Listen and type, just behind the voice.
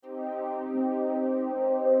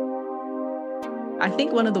I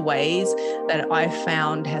think one of the ways that I've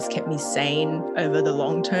found has kept me sane over the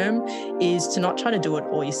long term is to not try to do it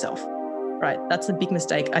all yourself, right? That's a big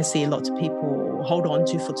mistake I see lots of people hold on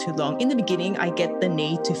to for too long. In the beginning, I get the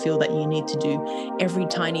need to feel that you need to do every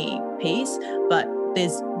tiny piece, but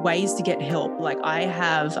there's ways to get help. Like I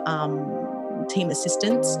have team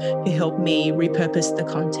assistants who help me repurpose the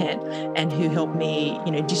content and who help me,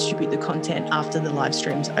 distribute the content after the live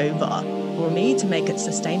stream's over. For me to make it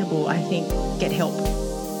sustainable, I think get help.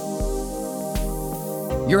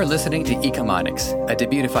 You're listening to Ecomonics, a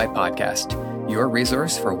Debutify podcast, your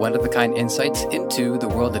resource for one-of-a-kind insights into the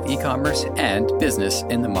world of e-commerce and business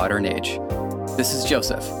in the modern age. This is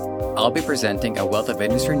Joseph. I'll be presenting a wealth of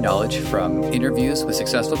industry knowledge from interviews with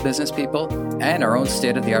successful business people and our own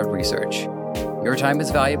state-of-the-art research. Your time is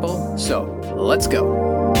valuable, so let's go.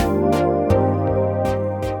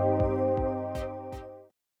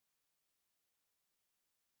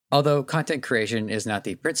 Although content creation is not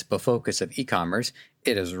the principal focus of e-commerce,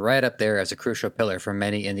 it is right up there as a crucial pillar for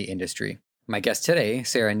many in the industry. My guest today,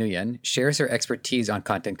 Sarah Nguyen, shares her expertise on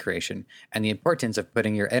content creation and the importance of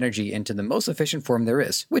putting your energy into the most efficient form there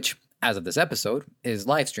is, which, as of this episode, is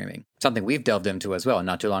live streaming, something we've delved into as well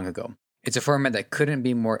not too long ago. It's a format that couldn't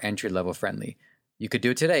be more entry-level friendly. You could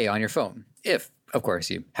do it today on your phone, if, of course,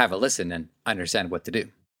 you have a listen and understand what to do.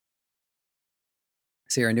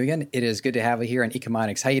 Sarah Nguyen, it is good to have you here on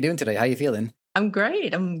Ecomonics. How you doing today? How you feeling? I'm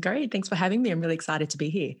great. Thanks for having me. I'm really excited to be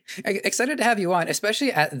here. Excited to have you on,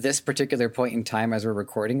 especially at this particular point in time as we're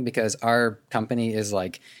recording, because our company is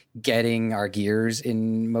getting our gears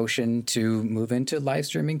in motion to move into live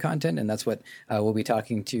streaming content, and that's what we'll be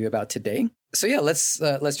talking to you about today. So yeah, let's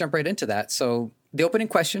jump right into that. So the opening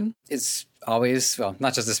question is always, well,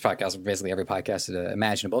 not just this podcast, but basically every podcast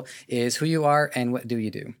imaginable, is who you are and what do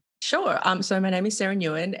you do? Sure. So my name is Sarah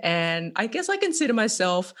Nguyen, and I guess I consider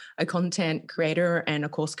myself a content creator and a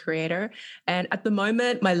course creator. And at the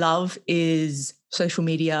moment, my love is social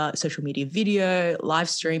media video, live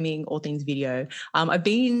streaming, all things video. I've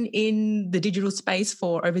been in the digital space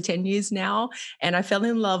for over 10 years now, and I fell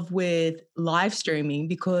in love with live streaming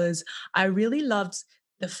because I really loved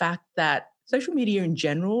the fact that social media in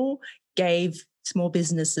general gave small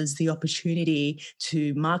businesses the opportunity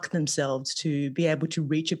to market themselves, to be able to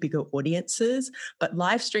reach a bigger audiences. But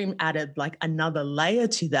live stream added another layer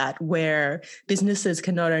to that, where businesses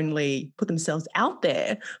can not only put themselves out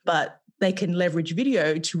there, but they can leverage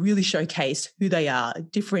video to really showcase who they are,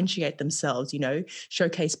 differentiate themselves,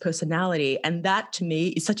 showcase personality. And that to me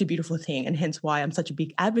is such a beautiful thing. And hence why I'm such a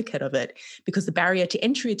big advocate of it, because the barrier to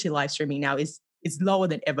entry to live streaming now is lower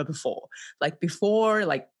than ever before. Before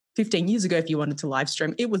 15 years ago, if you wanted to live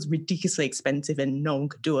stream, it was ridiculously expensive and no one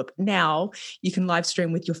could do it. But now you can live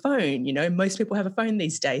stream with your phone. Most people have a phone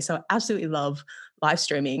these days. So I absolutely love live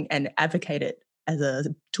streaming and advocate it as a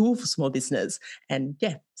tool for small business. And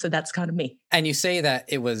yeah, so that's kind of me. And you say that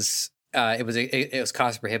it was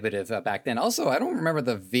cost prohibitive back then. Also, I don't remember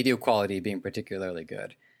the video quality being particularly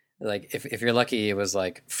good. If you're lucky, it was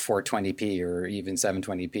 420p or even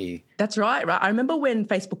 720p. That's right. I remember when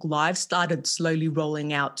Facebook Live started slowly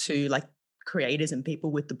rolling out to creators and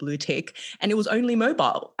people with the blue tick, and it was only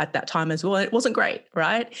mobile at that time as well. It wasn't great,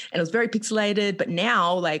 right? And it was very pixelated. But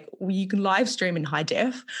now, you can live stream in high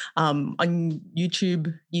def on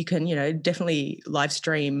YouTube. You can, definitely live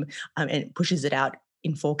stream, and it pushes it out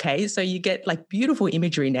in 4K. So you get beautiful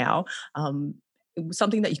imagery now.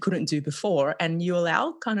 Something that you couldn't do before, and you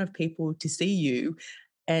allow kind of people to see you,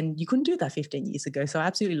 and you couldn't do that 15 years ago. So I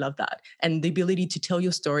absolutely love that, and the ability to tell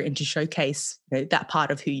your story and to showcase that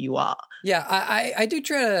part of who you are. Yeah, I do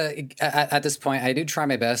try to at this point. I do try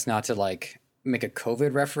my best not to make a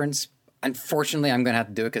COVID reference. Unfortunately, I'm going to have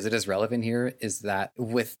to do it because it is relevant here. Is that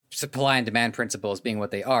with supply and demand principles being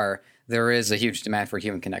what they are, there is a huge demand for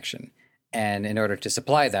human connection, and in order to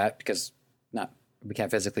supply that, because we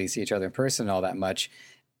can't physically see each other in person all that much,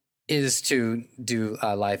 is to do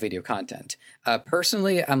live video content.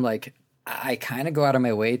 Personally, I kind of go out of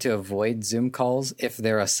my way to avoid Zoom calls if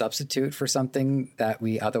they're a substitute for something that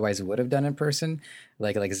we otherwise would have done in person,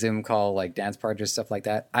 like Zoom call, dance parties, stuff like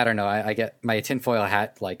that. I don't know. I get my tinfoil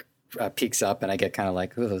hat peaks up, and I get kind of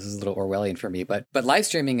oh, this is a little Orwellian for me. But live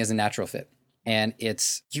streaming is a natural fit, and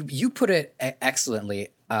it's you put it excellently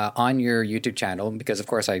on your YouTube channel, because of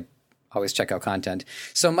course I always check out content.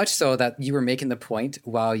 So much so that you were making the point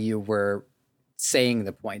while you were saying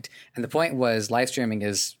the point. And the point was live streaming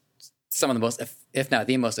is some of the most, if not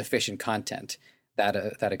the most efficient content that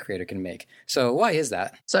a creator can make. So why is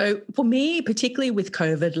that? So for me, particularly with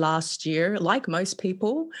COVID last year, like most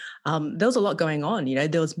people, there was a lot going on.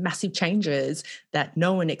 There was massive changes that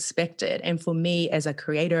no one expected. And for me as a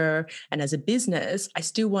creator and as a business, I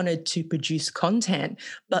still wanted to produce content,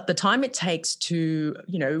 but the time it takes to,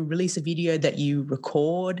 release a video that you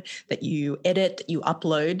record, that you edit, that you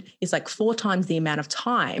upload is like 4 times the amount of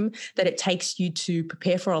time that it takes you to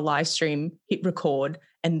prepare for a live stream, hit record,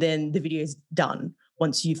 and then the video is done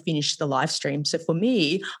once you finish the live stream. So for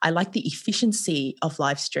me, I like the efficiency of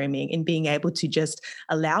live streaming and being able to just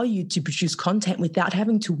allow you to produce content without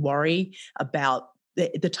having to worry about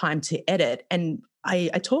the time to edit. And I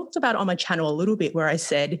talked about it on my channel a little bit where I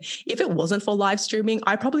said, if it wasn't for live streaming,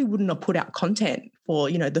 I probably wouldn't have put out content for,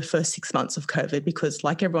 the first 6 months of COVID, because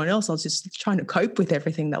like everyone else, I was just trying to cope with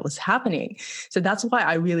everything that was happening. So that's why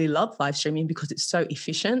I really love live streaming, because it's so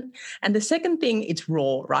efficient. And the second thing, it's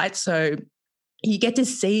raw, right? So you get to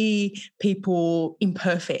see people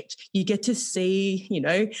imperfect. You get to see,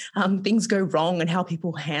 things go wrong and how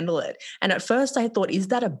people handle it. And at first I thought, is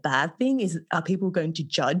that a bad thing? Are people going to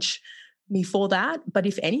judge me for that? But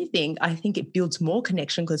if anything, I think it builds more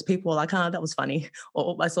connection, because people are like, that was funny,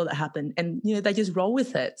 or I saw that happen. And, they just roll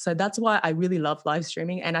with it. So that's why I really love live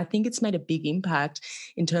streaming. And I think it's made a big impact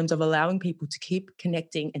in terms of allowing people to keep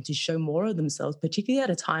connecting and to show more of themselves, particularly at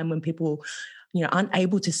a time when people aren't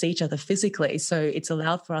able to see each other physically. So it's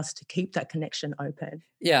allowed for us to keep that connection open.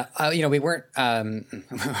 Yeah, we weren't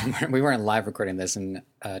we weren't live recording this, and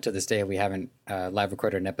to this day we haven't live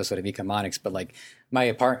recorded an episode of Ecomonics. But like my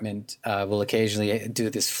apartment will occasionally do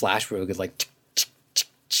this flash where it goes like,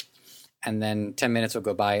 and then 10 minutes will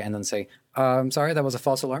go by, and then say, "I'm sorry, that was a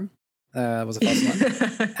false alarm. That was a false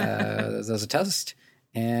alarm. That was a test."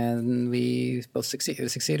 And we both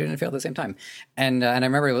succeeded and failed at the same time. And I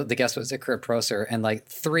remember the guest was Kurt Prosser, and like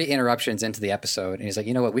 3 interruptions into the episode, and he's like,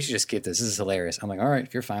 "You know what? We should just keep this. This is hilarious." I'm like, "All right,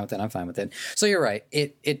 if you're fine with it, I'm fine with it." So you're right.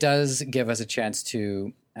 It does give us a chance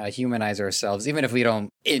to humanize ourselves, even if we don't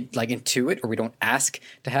intuit, or we don't ask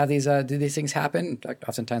to have these do these things happen. In fact,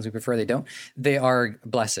 oftentimes we prefer they don't. They are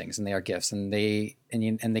blessings and they are gifts, and they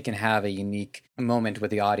can have a unique moment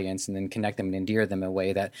with the audience, and then connect them and endear them in a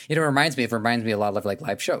way that it reminds me a lot of like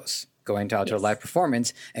live shows, going to a live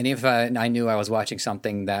performance. And if I knew I was watching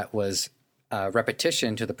something that was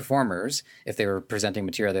repetition to the performers, if they were presenting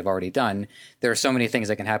material they've already done, there are so many things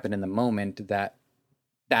that can happen in the moment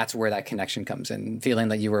that's where that connection comes in, feeling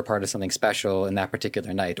that you were a part of something special in that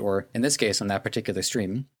particular night, or in this case, on that particular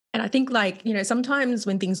stream. And I think sometimes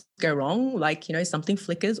when things go wrong, something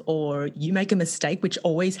flickers or you make a mistake, which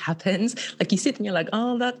always happens, like you sit and you're like,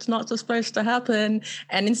 oh, that's not supposed to happen.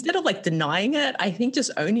 And instead of denying it, I think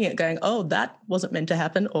just owning it, going, oh, that wasn't meant to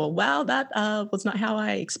happen, or wow, that was not how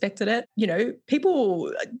I expected it.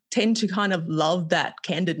 People tend to kind of love that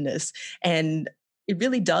candidness, and it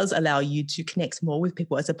really does allow you to connect more with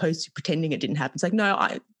people, as opposed to pretending it didn't happen. It's like, no,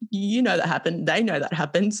 that happened. They know that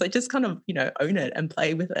happened. So just kind of, own it and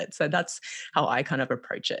play with it. So that's how I kind of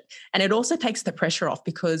approach it. And it also takes the pressure off,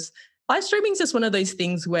 because live streaming is just one of those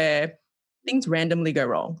things where things randomly go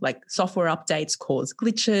wrong. Like software updates cause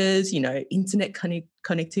glitches, internet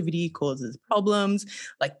connectivity causes problems,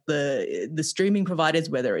 like the streaming providers,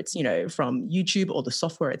 whether it's, from YouTube or the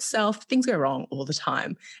software itself, things go wrong all the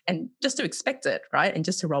time. And just to expect it, right? And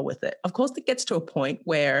just to roll with it. Of course, it gets to a point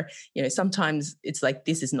where, sometimes it's like,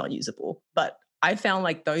 this is not usable. But I found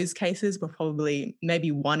like those cases were probably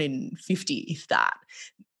maybe 1 in 50, if that,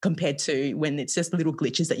 compared to when it's just little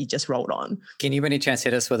glitches that you just rolled on. Can you by any chance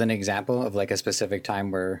hit us with an example of like a specific time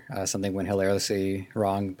where something went hilariously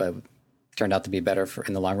wrong, but turned out to be better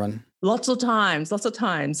in the long run? Lots of times.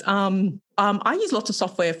 I use lots of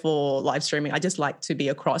software for live streaming. I just like to be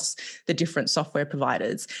across the different software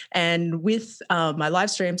providers. And with my live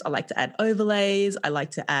streams, I like to add overlays. I like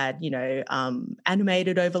to add,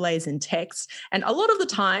 animated overlays and text. And a lot of the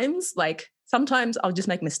times, sometimes I'll just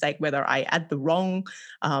make a mistake, whether I add the wrong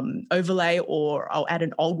overlay or I'll add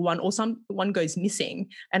an old one, or one goes missing.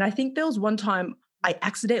 And I think there was one time I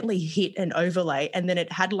accidentally hit an overlay and then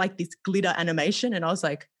it had like this glitter animation, and I was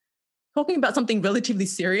like, talking about something relatively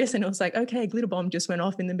serious, and it was like, okay, glitter bomb just went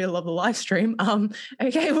off in the middle of the live stream.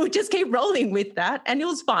 Okay, we'll just keep rolling with that. And it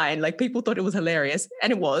was fine. Like, people thought it was hilarious,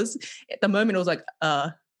 and it was. At the moment, it was like,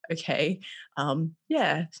 okay.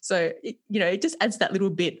 Yeah. So, it just adds that little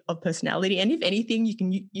bit of personality. And if anything,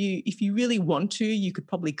 if you really want to, you could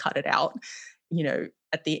probably cut it out,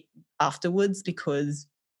 at the afterwards, because,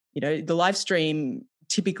 the live stream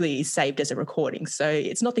typically is saved as a recording. So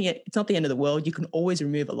it's not the end of the world. You can always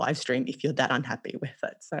remove a live stream if you're that unhappy with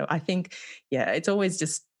it. So I think, yeah, it's always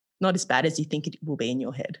just not as bad as you think it will be in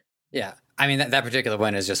your head. Yeah. I mean, that particular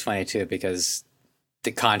one is just funny too, because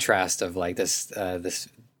the contrast of like this,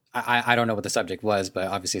 I don't know what the subject was, but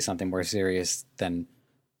obviously something more serious than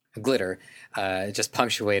glitter, just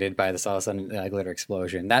punctuated by this all of a sudden glitter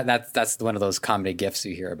explosion. That's one of those comedy gifs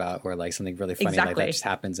you hear about, where like something really funny like that Exactly. just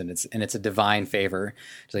happens, and it's a divine favor.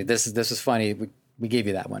 It's like this is funny. We gave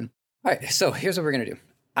you that one. All right, so here's what we're gonna do.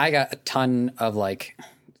 I got a ton of like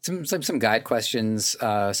some guide questions,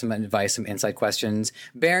 some advice, some insight questions.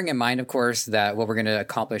 Bearing in mind, of course, that what we're gonna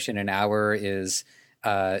accomplish in an hour is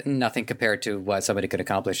nothing compared to what somebody could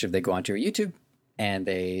accomplish if they go onto your YouTube and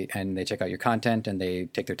they check out your content and they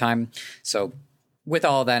take their time. So with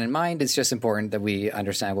all that in mind, it's just important that we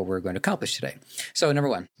understand what we're going to accomplish today. So number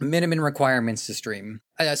one, minimum requirements to stream.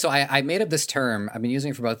 So I made up this term. I've been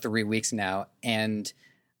using it for about 3 weeks now, and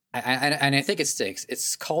I think it sticks.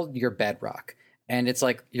 It's called your bedrock, and it's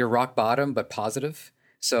like your rock bottom, but positive.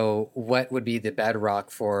 So what would be the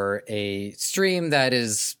bedrock for a stream that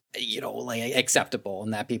is, like acceptable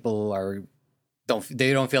and that people don't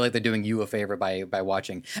feel like they're doing you a favor by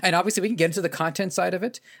watching? And obviously we can get into the content side of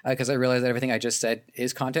it, because I realize that everything I just said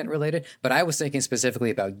is content related, but I was thinking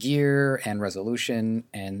specifically about gear and resolution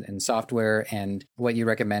and software and what you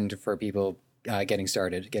recommend for people getting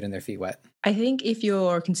started, getting their feet wet. I think if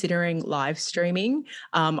you're considering live streaming,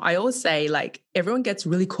 I always say like everyone gets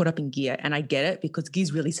really caught up in gear, and I get it because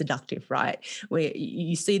gear's really seductive, right? Where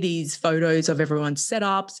you see these photos of everyone's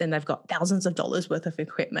setups and they've got thousands of dollars worth of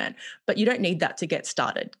equipment, but you don't need that to get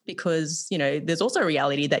started, because there's also a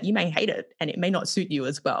reality that you may hate it and it may not suit you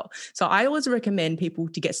as well. So I always recommend people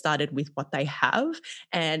to get started with what they have,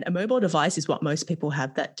 and a mobile device is what most people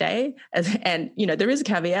have that day. And there is a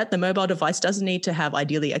caveat: the mobile device does need to have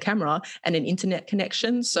ideally a camera and an internet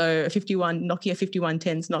connection. So a Nokia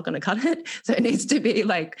 5110 is not going to cut it. So it needs to be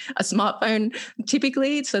like a smartphone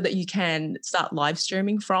typically, so that you can start live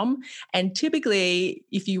streaming from. And typically,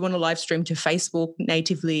 if you want to live stream to Facebook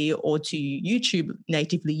natively or to YouTube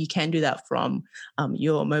natively, you can do that from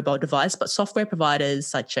your mobile device. But software providers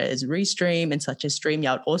such as Restream and such as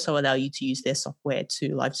StreamYard also allow you to use their software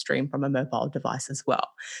to live stream from a mobile device as well.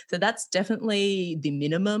 So that's definitely the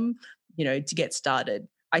minimum, to get started.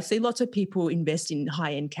 I see lots of people invest in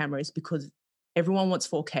high-end cameras because everyone wants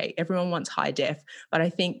 4K, everyone wants high def. But I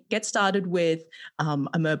think get started with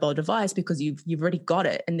a mobile device, because you've already got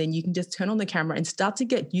it, and then you can just turn on the camera and start to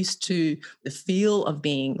get used to the feel of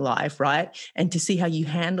being live, right? And to see how you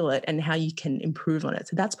handle it and how you can improve on it.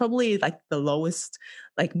 So that's probably like the lowest,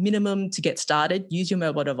 like minimum to get started. Use your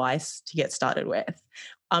mobile device to get started with.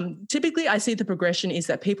 Typically, I see the progression is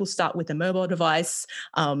that people start with a mobile device.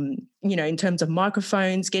 In terms of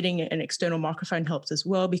microphones, getting an external microphone helps as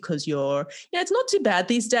well, because it's not too bad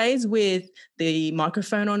these days with the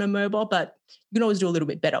microphone on a mobile, but you can always do a little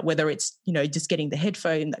bit better, whether it's, just getting the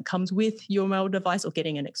headphone that comes with your mobile device or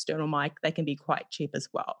getting an external mic. They can be quite cheap as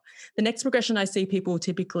well. The next progression I see people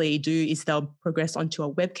typically do is they'll progress onto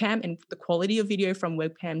a webcam, and the quality of video from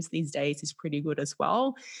webcams these days is pretty good as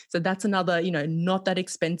well. So that's another, not that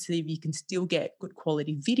expensive. You can still get good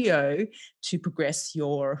quality video to progress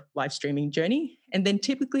your live streaming journey. And then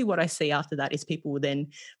typically what I see after that is people will then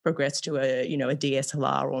progress to a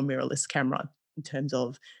DSLR or mirrorless camera in terms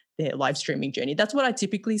of their live streaming journey. That's what I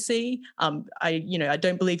typically see. I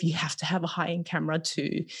don't believe you have to have a high-end camera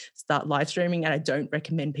to start live streaming, and I don't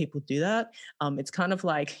recommend people do that. It's kind of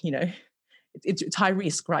like, it's high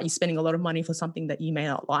risk, right? You're spending a lot of money for something that you may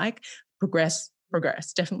not like. Progress,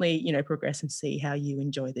 definitely, progress and see how you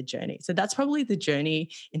enjoy the journey. So that's probably the journey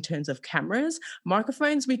in terms of cameras.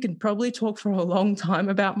 Microphones, we could probably talk for a long time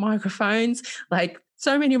about microphones, like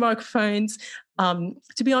so many microphones.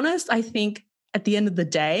 To be honest, I think at the end of the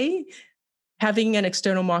day, having an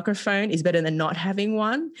external microphone is better than not having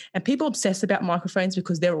one. And people obsess about microphones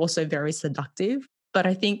because they're also very seductive. But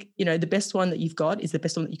I think, the best one that you've got is the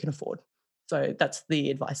best one that you can afford. So that's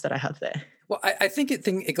the advice that I have there. Well, I think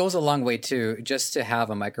it goes a long way too, just to have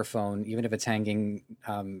a microphone, even if it's hanging,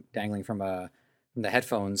 dangling from the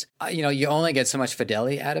headphones. You only get so much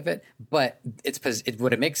fidelity out of it, but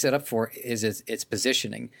what it makes it up for is its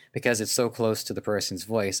positioning, because it's so close to the person's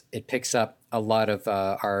voice. It picks up a lot of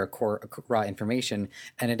our core raw information,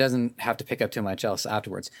 and it doesn't have to pick up too much else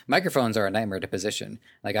afterwards. Microphones are a nightmare to position.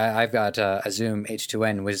 Like I've got a Zoom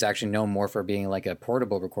H2N, which is actually known more for being like a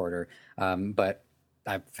portable recorder, but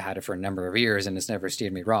I've had it for a number of years and it's never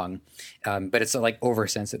steered me wrong. But it's like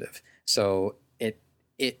oversensitive. So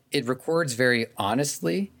it records very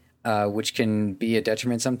honestly, which can be a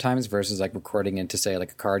detriment sometimes, versus like recording into, say,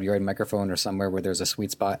 like a cardioid microphone or somewhere where there's a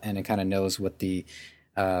sweet spot and it kind of knows what the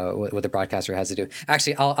broadcaster has to do.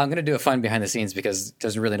 Actually, I'm going to do a fun behind the scenes, because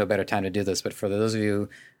there's really no better time to do this. But for those of you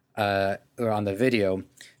or on the video.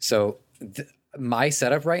 So my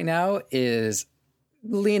setup right now is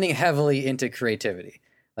leaning heavily into creativity.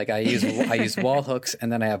 Like I use wall hooks,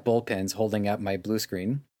 and then I have bullpens holding up my blue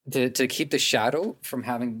screen to keep the shadow from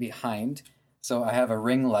having behind. So I have a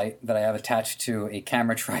ring light that I have attached to a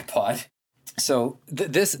camera tripod. So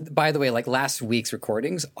this, by the way, like last week's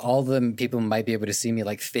recordings, all the people might be able to see me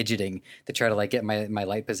like fidgeting to try to like get my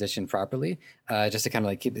light position properly, just to kind of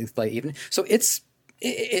like keep the light even. So it's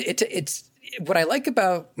what I like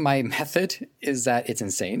about my method is that it's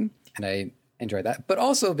insane, and I enjoy that, but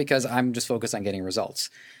also because I'm just focused on getting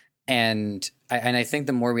results. And I think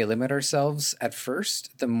the more we limit ourselves at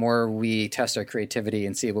first, the more we test our creativity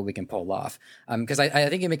and see what we can pull off. Because I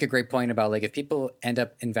think you make a great point about like if people end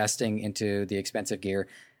up investing into the expensive gear,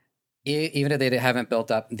 even if they haven't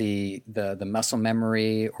built up the muscle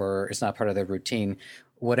memory or it's not part of their routine,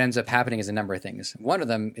 what ends up happening is a number of things. One of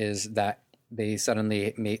them is that they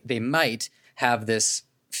might have this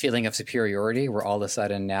feeling of superiority where all of a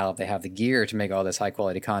sudden now they have the gear to make all this high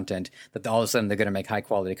quality content, that all of a sudden they're going to make high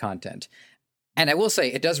quality content. And I will say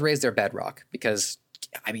it does raise their bedrock, because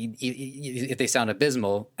I mean, if they sound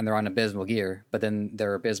abysmal and they're on abysmal gear, but then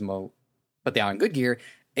they're abysmal, but they're on good gear,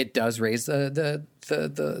 it does raise the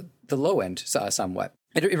low end somewhat.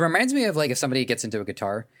 It reminds me of like if somebody gets into a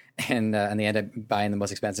guitar and they end up buying the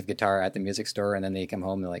most expensive guitar at the music store, and then they come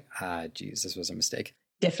home and they're like, geez, this was a mistake.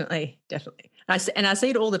 Definitely. I see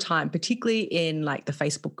it all the time, particularly in like the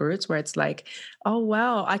Facebook groups where it's like, oh,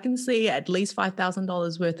 wow, I can see at least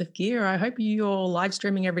 $5,000 worth of gear. I hope you're live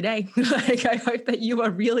streaming every day. Like, I hope that you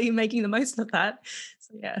are really making the most of that.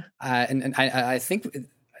 So, yeah. And I think,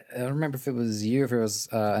 I don't remember if it was you, if it was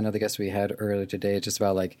another guest we had earlier today, just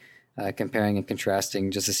about like comparing and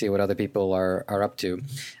contrasting just to see what other people are up to.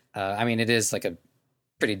 I mean, it is like a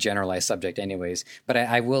pretty generalized subject anyways, but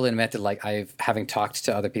I will admit that like having talked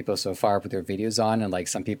to other people so far with their videos on, and like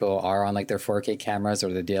some people are on like their 4K cameras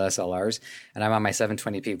or the DSLRs, and I'm on my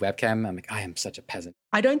 720p webcam, I'm like, I am such a peasant.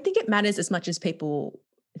 I don't think it matters as much as people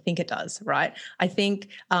think it does, right? I think,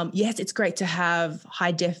 yes, it's great to have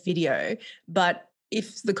high def video, but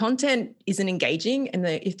if the content isn't engaging and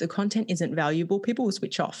if the content isn't valuable, people will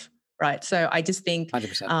switch off, right? So I just think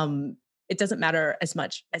 100%. It doesn't matter as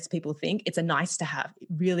much as people think. It's a nice to have. It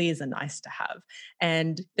really is a nice to have.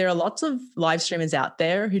 And there are lots of live streamers out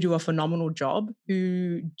there who do a phenomenal job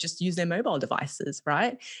who just use their mobile devices,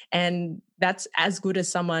 right? And that's as good as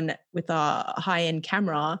someone with a high-end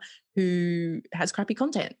camera who has crappy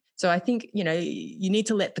content. So I think, you need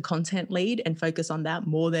to let the content lead and focus on that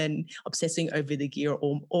more than obsessing over the gear,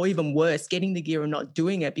 or even worse, getting the gear and not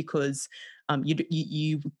doing it because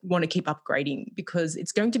you want to keep upgrading, because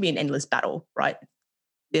it's going to be an endless battle, right?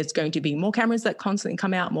 There's going to be more cameras that constantly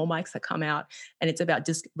come out, more mics that come out, and it's about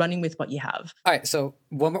just running with what you have. All right, so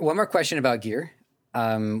one more question about gear,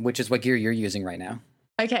 which is what gear you're using right now.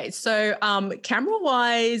 Okay, so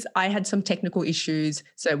camera-wise, I had some technical issues.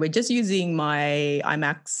 So we're just using my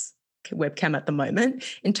IMAX webcam at the moment.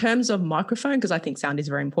 In terms of microphone, because I think sound is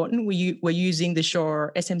very important, we're using the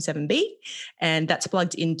Shure SM7B, and that's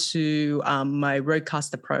plugged into my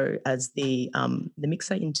Rodecaster Pro as the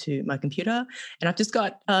mixer into my computer. And I've just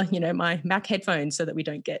got my Mac headphones so that we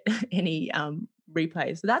don't get any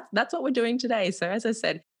replays. So that's what we're doing today. So as I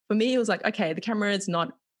said, for me, it was like, okay, the camera is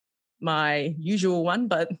not my usual one,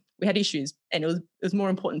 but we had issues, and it was more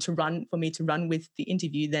important for me to run with the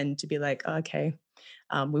interview than to be like, okay,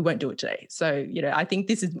 we won't do it today. So, I think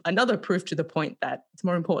this is another proof to the point that it's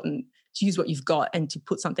more important to use what you've got and to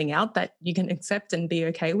put something out that you can accept and be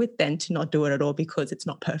okay with than to not do it at all because it's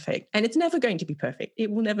not perfect. And it's never going to be perfect. It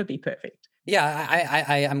will never be perfect.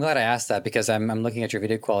 Yeah, I'm glad I asked that, because I'm looking at your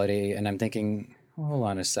video quality and I'm thinking, hold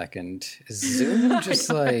on a second, is Zoom just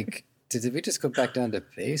like... Did we just go back down to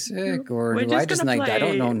basic, or do I just like I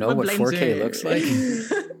don't know what 4K Zoom looks like?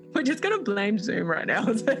 We're just gonna blame Zoom right now.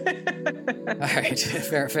 All right,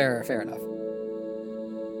 fair enough.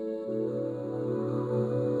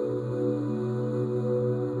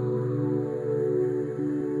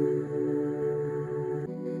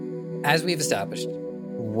 As we've established,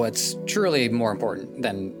 what's truly more important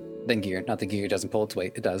than gear, not the gear doesn't pull its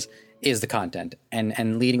weight, it does, is the content.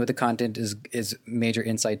 And leading with the content is major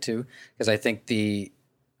insight too, because I think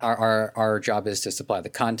our job is to supply the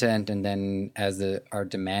content, and then as our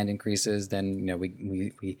demand increases, then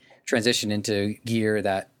we transition into gear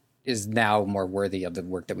that is now more worthy of the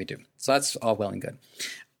work that we do. So that's all well and good.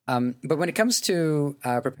 But when it comes to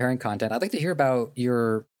preparing content, I'd like to hear about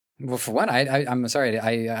your... Well, for one, I'm sorry,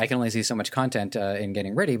 I can only see so much content in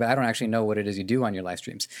getting ready, but I don't actually know what it is you do on your live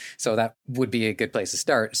streams. So that would be a good place to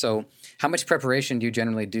start. So how much preparation do you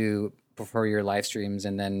generally do before your live streams,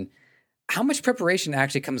 and then how much preparation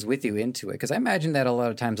actually comes with you into it? Because I imagine that a lot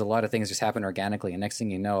of times a lot of things just happen organically, and next thing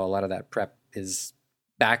you know, a lot of that prep is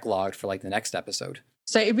backlogged for like the next episode.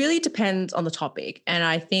 So it really depends on the topic. And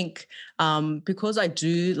I think because I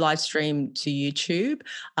do live stream to YouTube,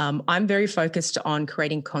 I'm very focused on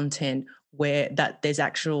creating content where that there's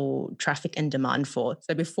actual traffic and demand for.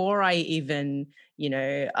 So before I even,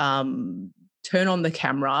 turn on the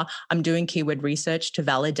camera, I'm doing keyword research to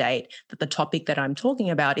validate that the topic that I'm talking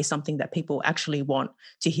about is something that people actually want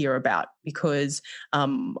to hear about, because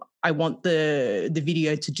I want the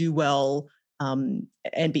video to do well,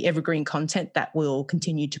 and be evergreen content that will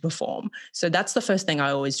continue to perform. So that's the first thing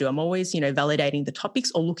I always do. I'm always, validating the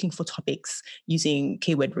topics or looking for topics using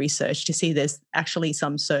keyword research to see there's actually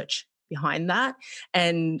some search behind that.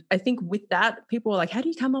 And I think with that, people are like, how do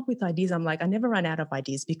you come up with ideas? I'm like, I never run out of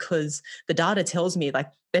ideas because the data tells me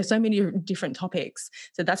like there's so many different topics.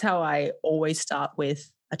 So that's how I always start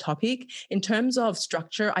with a topic. In terms of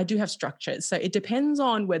structure, I do have structures. So it depends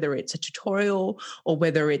on whether it's a tutorial or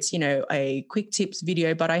whether it's, a quick tips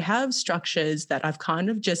video, but I have structures that I've kind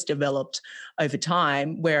of just developed over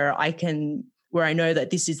time where I know that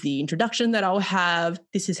this is the introduction that I'll have.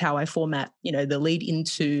 This is how I format, the lead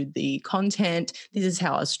into the content. This is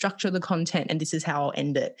how I structure the content, and this is how I'll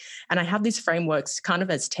end it. And I have these frameworks kind of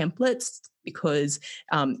as templates because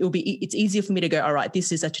it's easier for me to go, all right,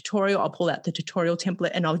 this is a tutorial. I'll pull out the tutorial template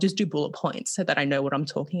and I'll just do bullet points so that I know what I'm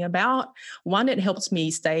talking about. One, it helps me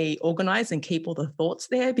stay organized and keep all the thoughts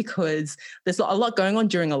there because there's a lot going on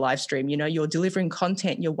during a live stream. You're delivering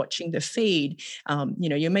content, you're watching the feed,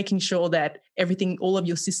 you're making sure that all of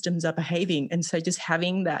your systems are behaving. And so just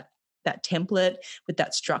having that template with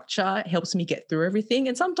that structure helps me get through everything.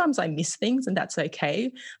 And sometimes I miss things and that's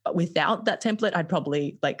okay. But without that template, I'd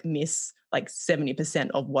probably miss 70%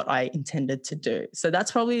 of what I intended to do. So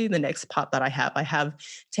that's probably the next part that I have. I have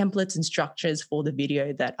templates and structures for the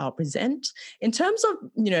video that I'll present. In terms of,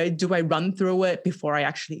 do I run through it before I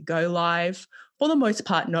actually go live? For the most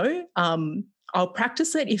part, no. I'll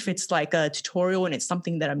practice it if it's like a tutorial and it's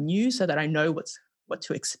something that I'm new so that I know what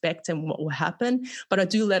to expect and what will happen. But I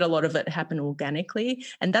do let a lot of it happen organically.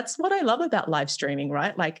 And that's what I love about live streaming,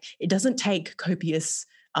 right? Like it doesn't take copious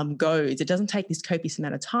goes. It doesn't take this copious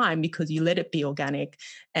amount of time because you let it be organic.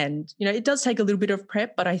 And, it does take a little bit of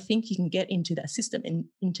prep, but I think you can get into that system and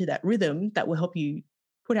into that rhythm that will help you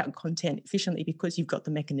put out content efficiently because you've got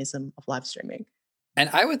the mechanism of live streaming. And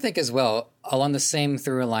I would think as well, along the same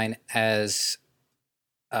through line as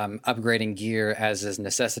upgrading gear as is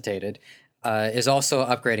necessitated, is also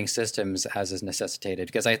upgrading systems as is necessitated.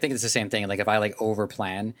 Because I think it's the same thing. Like if I over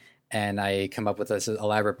plan and I come up with this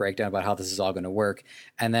elaborate breakdown about how this is all going to work,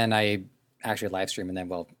 and then I actually live stream, and then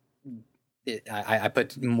I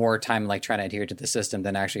put more time trying to adhere to the system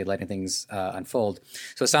than actually letting things unfold.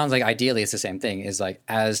 So it sounds like ideally it's the same thing. Is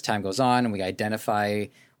as time goes on and we identify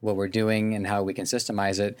what we're doing and how we can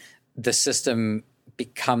systemize it, the system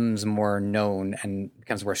becomes more known and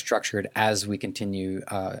becomes more structured as we continue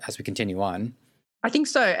on. I think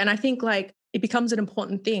so. And I think it becomes an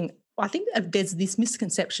important thing. I think there's this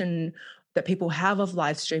misconception that people have of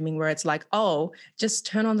live streaming where it's just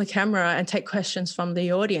turn on the camera and take questions from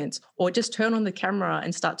the audience, or just turn on the camera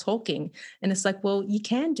and start talking. And it's well, you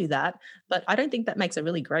can do that, but I don't think that makes a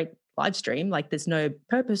really great live stream. There's no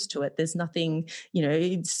purpose to it. There's nothing,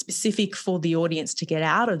 specific for the audience to get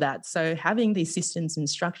out of that. So having these systems and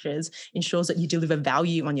structures ensures that you deliver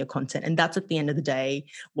value on your content. And that's at the end of the day,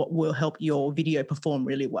 what will help your video perform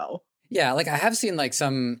really well. Yeah, I have seen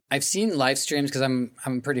I've seen live streams because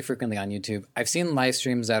I'm pretty frequently on YouTube. I've seen live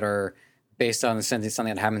streams that are based on something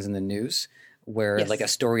that happens in the news where yes. A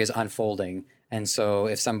story is unfolding. And so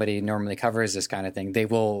if somebody normally covers this kind of thing, they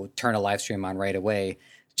will turn a live stream on right away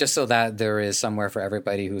just so that there is somewhere for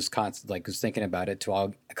everybody who's who's thinking about it to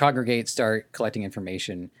all congregate, start collecting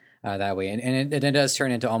information that way. And it does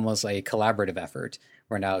turn into almost a collaborative effort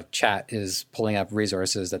where now chat is pulling up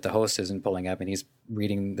resources that the host isn't pulling up and he's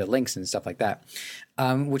reading the links and stuff like that,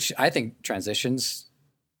 which I think transitions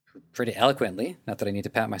pretty eloquently, not that I need to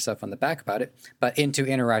pat myself on the back about it, but into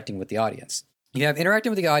interacting with the audience. You have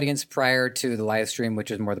interacting with the audience prior to the live stream, which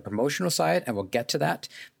is more the promotional side, and we'll get to that.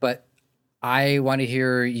 But I want to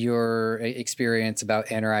hear your experience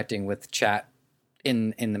about interacting with chat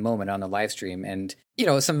in the moment on the live stream, and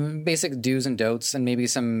some basic do's and don'ts, and maybe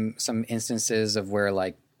some instances of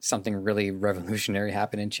where something really revolutionary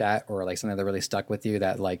happened in chat, or something that really stuck with you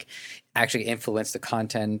that actually influenced the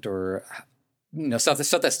content, or stuff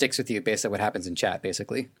that sticks with you based on what happens in chat,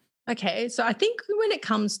 basically. Okay, so I think when it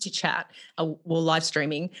comes to chat, well, live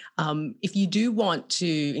streaming, if you do want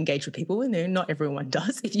to engage with people, and not everyone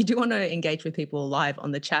does, if you do want to engage with people live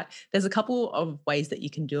on the chat, there's a couple of ways that you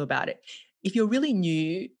can do about it. If you're really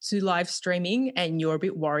new to live streaming and you're a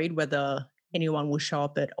bit worried whether anyone will show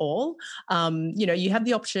up at all, you have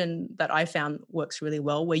the option that I found works really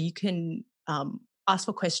well where you can ask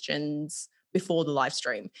for questions before the live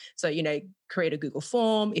stream. So, create a Google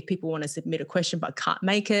form. If people want to submit a question but can't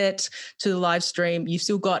make it to the live stream, you've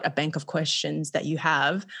still got a bank of questions that you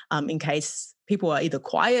have in case people are either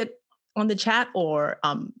quiet on the chat or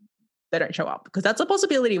they don't show up, because that's a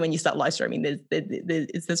possibility when you start live streaming.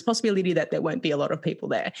 There's a possibility that there won't be a lot of people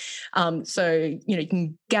there. So, you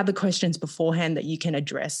can gather questions beforehand that you can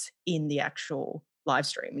address in the actual live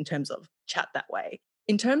stream in terms of chat that way.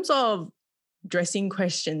 In terms of addressing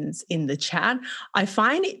questions in the chat, I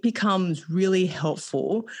find it becomes really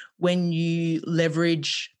helpful when you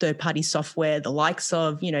leverage third-party software, the likes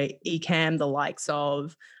of, Ecamm, the likes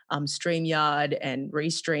of StreamYard and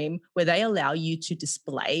Restream, where they allow you to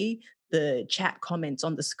display the chat comments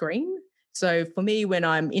on the screen. So for me, when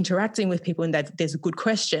I'm interacting with people and that there's a good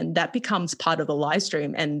question, that becomes part of the live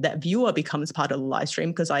stream, and that viewer becomes part of the live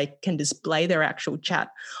stream because I can display their actual chat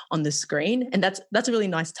on the screen. And that's a really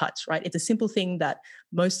nice touch, right? It's a simple thing that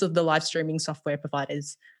most of the live streaming software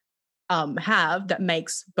providers have that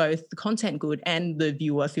makes both the content good and the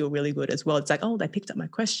viewer feel really good as well. It's like, oh, they picked up my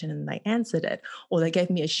question and they answered it, or they gave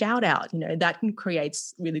me a shout out. That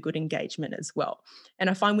creates really good engagement as well. And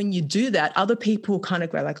I find when you do that, other people kind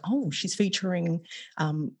of go like, oh, she's featuring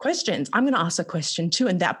questions, I'm going to ask a question too.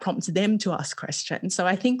 And that prompts them to ask questions. So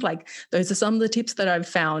I think like those are some of the tips that I've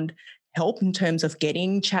found help in terms of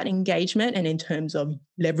getting chat engagement and in terms of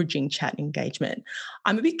leveraging chat engagement.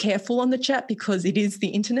 I'm a bit careful on the chat because it is the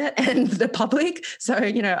internet and the public. So,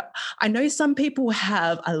 I know some people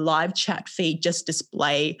have a live chat feed just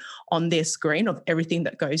display on their screen of everything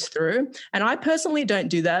that goes through. And I personally don't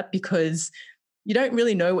do that because you don't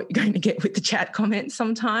really know what you're going to get with the chat comments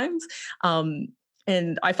sometimes.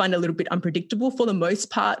 And I find it a little bit unpredictable. For the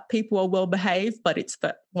most part, people are well behaved, but it's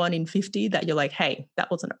the 1 in 50 that you're like, hey,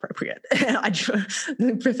 that wasn't appropriate. I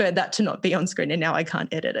prefer that to not be on screen, and now I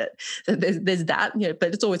can't edit it. So there's that,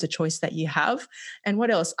 but it's always a choice that you have. And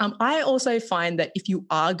what else? I also find that if you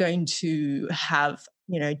are going to have,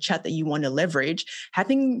 chat that you want to leverage,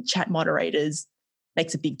 having chat moderators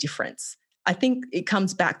makes a big difference. I think it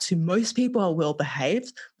comes back to most people are well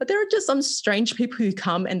behaved, but there are just some strange people who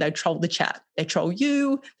come and they troll the chat. They troll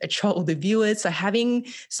you, they troll the viewers. So having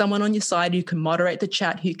someone on your side who can moderate the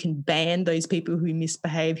chat, who can ban those people who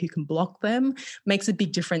misbehave, who can block them, makes a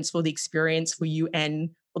big difference for the experience for you and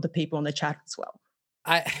for the people on the chat as well.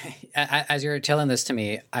 As you're telling this to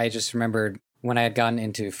me, I just remembered when I had gotten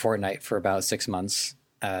into Fortnite for about 6 months.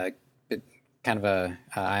 I am a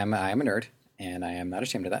nerd, and I am not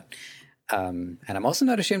ashamed of that. And I'm also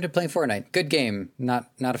not ashamed of playing Fortnite. Good game. Not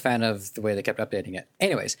a fan of the way they kept updating it.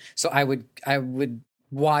 Anyways, so I would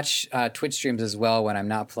watch Twitch streams as well when I'm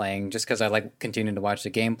not playing, just because I like continuing to watch the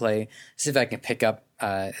gameplay, see if I can pick up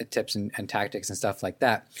tips and tactics and stuff like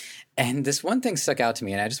that. And this one thing stuck out to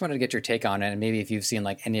me, and I just wanted to get your take on it, and maybe if you've seen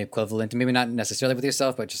like any equivalent, maybe not necessarily with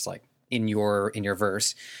yourself, but just like in your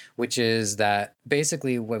verse, which is that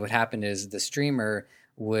basically what would happen is the streamer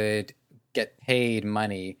would get paid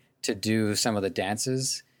money to do some of the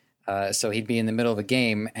dances. So he'd be in the middle of a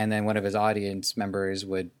game, and then one of his audience members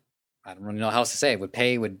would, I don't really know how else to say it,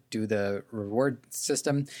 would do the reward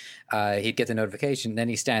system. He'd get the notification, then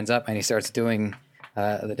he stands up and he starts doing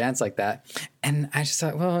the dance like that. And I just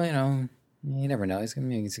thought, well, you never know. He's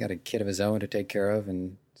got a kid of his own to take care of,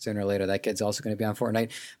 and sooner or later that kid's also going to be on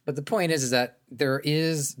Fortnite. But the point is that there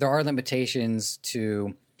are limitations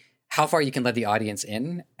to how far you can let the audience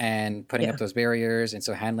in and putting up those barriers. And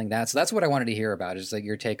so handling that. So that's what I wanted to hear about, is like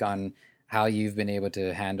your take on how you've been able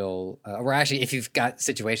to handle, or actually if you've got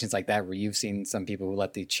situations like that where you've seen some people who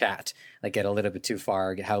let the chat like get a little bit too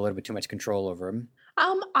far, have a little bit too much control over them.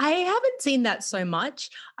 I haven't seen that so much.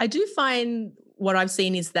 I do find what I've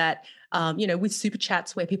seen is that, with super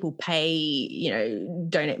chats where people pay,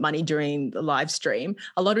 donate money during the live stream,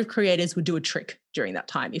 a lot of creators would do a trick during that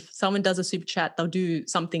time. If someone does a super chat, they'll do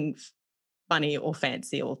something funny or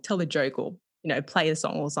fancy or tell a joke or, play a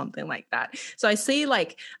song or something like that. So I see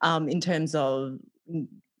like in terms of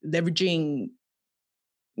leveraging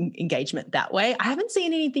engagement that way. I haven't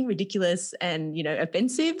seen anything ridiculous and,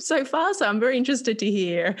 offensive so far. So I'm very interested to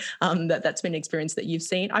hear that's been an experience that you've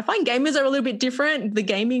seen. I find gamers are a little bit different. The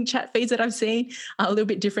gaming chat feeds that I've seen are a little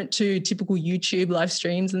bit different to typical YouTube live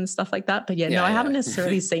streams and stuff like that. But I haven't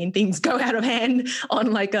necessarily seen things go out of hand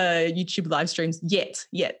on like a YouTube live streams yet.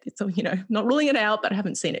 It's, not ruling it out, but I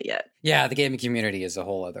haven't seen it yet. Yeah, the gaming community is a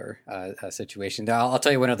whole other situation. I'll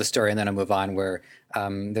tell you one other story and then I'll move on, where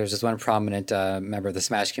there's this one prominent member of the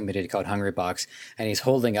Smash community called Hungrybox, and he's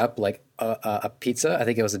holding up like a pizza. I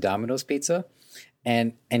think it was a Domino's pizza.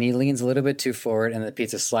 And he leans a little bit too forward and the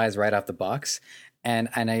pizza slides right off the box. And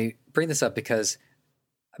I bring this up because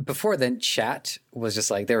before then, chat was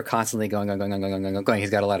just like, they were constantly going. He's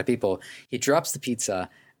got a lot of people. He drops the pizza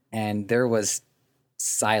and there was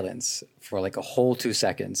silence for like a whole 2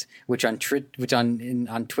 seconds, which on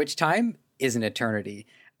Twitch time is an eternity.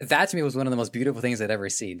 That to me was one of the most beautiful things I'd ever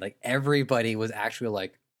seen. Like everybody was actually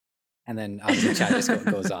like, and then obviously chat just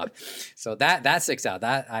goes off. So that sticks out.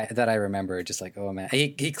 That I remember, just like, oh man,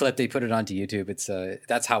 he clipped it, he put it onto YouTube. It's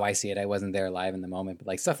that's how I see it. I wasn't there live in the moment, but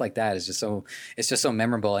like stuff like that is just so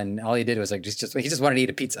memorable. And all he did was like he just wanted to eat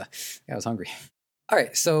a pizza. I was hungry. All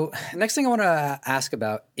right, so next thing I want to ask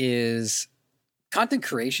about is content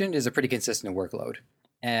creation is a pretty consistent workload.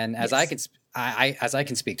 And as yes. I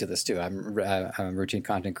can speak to this too. I'm a routine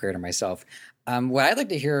content creator myself. What I'd like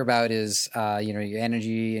to hear about is your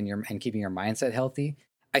energy and keeping your mindset healthy.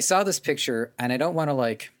 I saw this picture and I don't want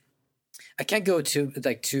to I can't go too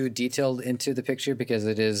detailed into the picture because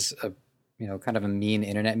it is a kind of a mean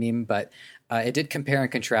internet meme, but it did compare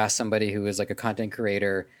and contrast somebody who is like a content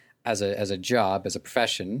creator as a job, as a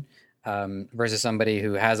profession, versus somebody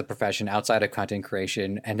who has a profession outside of content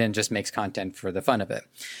creation and then just makes content for the fun of it.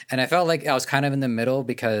 And I felt like I was kind of in the middle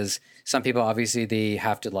because some people, obviously, they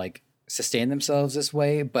have to sustain themselves this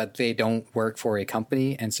way, but they don't work for a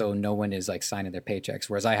company. And so no one is signing their paychecks.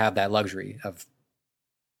 Whereas I have that luxury of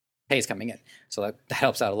pays coming in. So that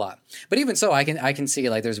helps out a lot. But even so, I can see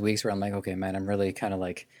there's weeks where I'm like, okay, man, I'm really kind of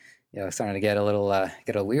starting to get a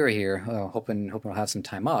little weary here. Hoping I'll have some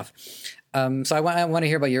time off. So I want to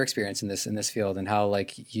hear about your experience in this field and how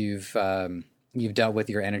you've dealt with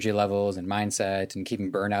your energy levels and mindset and keeping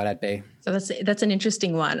burnout at bay. So that's an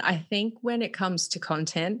interesting one. I think when it comes to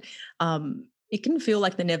content, it can feel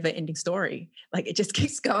like the never-ending story. It just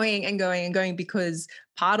keeps going and going and going because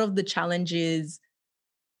part of the challenge is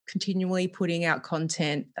continually putting out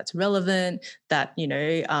content that's relevant, that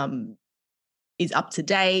is up to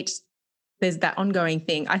date. There's that ongoing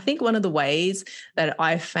thing. I think one of the ways that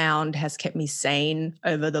I found has kept me sane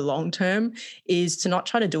over the long term is to not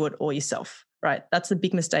try to do it all yourself, right? That's a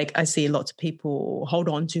big mistake I see lots of people hold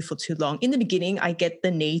on to for too long. In the beginning, I get the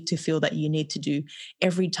need to feel that you need to do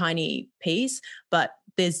every tiny piece, but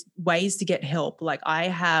there's ways to get help. I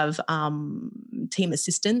have team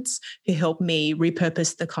assistants who help me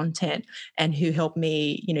repurpose the content and who help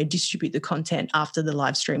me, distribute the content after the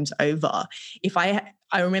live stream's over.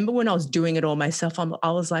 I remember when I was doing it all myself,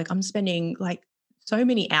 I was I'm spending so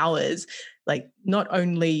many hours, not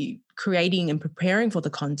only creating and preparing for the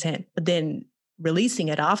content, but then releasing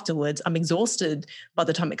it afterwards. I'm exhausted by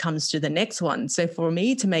the time it comes to the next one. So for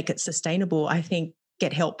me to make it sustainable, I think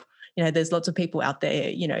get help. There's lots of people out there,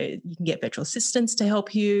 you can get virtual assistants to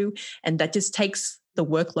help you, and that just takes the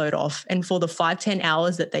workload off. And for the 5-10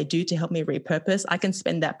 hours that they do to help me repurpose, I can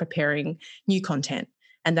spend that preparing new content.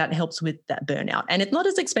 And that helps with that burnout. And it's not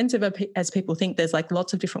as expensive as people think. There's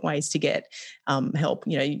lots of different ways to get help.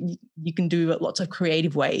 You can do lots of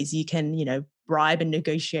creative ways. You can, bribe and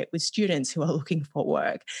negotiate with students who are looking for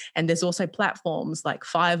work. And there's also platforms like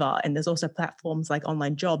Fiverr, and there's also platforms like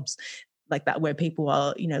Online Jobs like that where people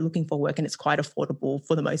are, looking for work, and it's quite affordable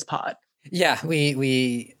for the most part. Yeah,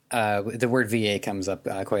 we the word VA comes up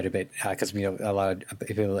quite a bit because a lot of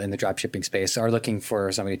people in the dropshipping space are looking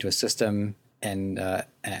for somebody to assist them and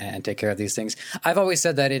take care of these things. I've always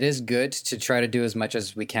said that it is good to try to do as much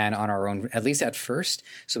as we can on our own, at least at first,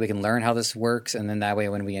 so we can learn how this works. And then that way,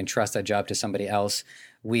 when we entrust that job to somebody else,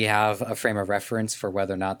 we have a frame of reference for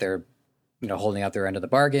whether or not they're holding out their end of the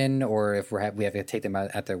bargain, or if we have to take them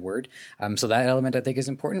at their word. So that element I think is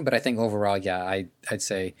important. But I think overall, yeah, I'd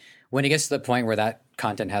say when it gets to the point where that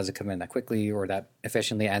content has to come in that quickly or that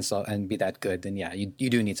efficiently and be that good, then yeah, you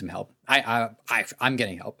do need some help. I'm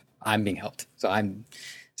getting help. I'm being helped. So I can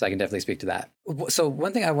definitely speak to that. So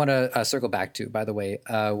one thing I want to circle back to, by the way,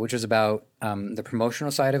 which was about the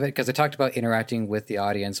promotional side of it, because I talked about interacting with the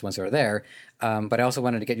audience once they're there. But I also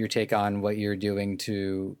wanted to get your take on what you're doing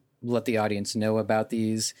to let the audience know about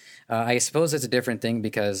these. I suppose it's a different thing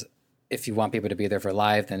because if you want people to be there for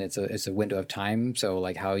live, then it's a window of time. So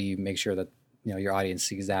how you make sure that your audience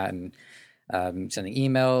sees that, and sending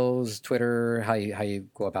emails, Twitter, how you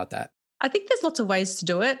go about that? I think there's lots of ways to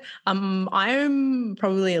do it. I'm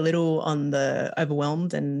probably a little on the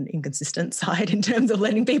overwhelmed and inconsistent side in terms of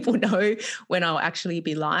letting people know when I'll actually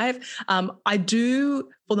be live. I do,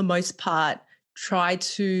 for the most part, try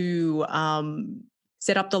to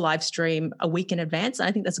set up the live stream a week in advance. And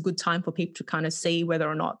I think that's a good time for people to kind of see whether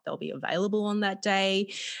or not they'll be available on that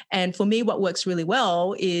day. And for me, what works really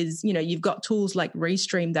well is, you've got tools like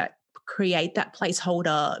Restream that create that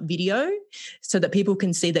placeholder video so that people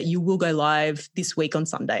can see that you will go live this week on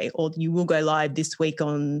Sunday, or you will go live this week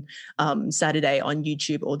on Saturday on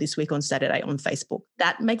YouTube, or this week on Saturday on Facebook.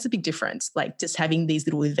 That makes a big difference. Like just having these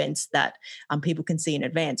little events that people can see in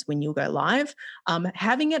advance when you'll go live.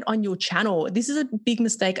 Having it on your channel, this is a big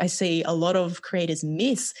mistake I see a lot of creators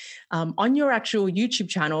miss. On your actual YouTube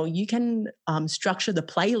channel, you can structure the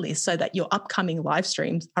playlist so that your upcoming live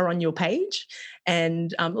streams are on your page.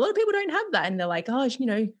 And a lot of people don't have that. And they're like, oh,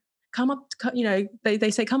 come up, they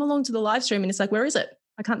say, come along to the live stream. And it's like, where is it?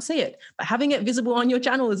 I can't see it. But having it visible on your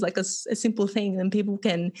channel is like a simple thing. And people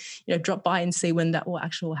can, drop by and see when that will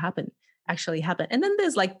actually happen. And then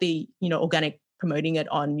there's like the, organic promoting it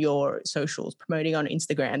on your socials, promoting on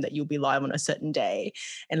Instagram that you'll be live on a certain day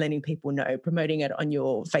and letting people know, promoting it on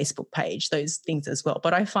your Facebook page, those things as well.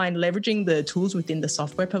 But I find leveraging the tools within the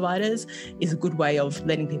software providers is a good way of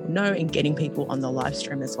letting people know and getting people on the live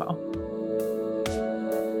stream as well.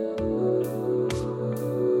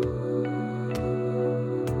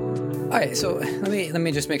 All right, so let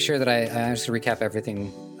me just make sure that I just recap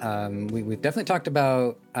everything. We've definitely talked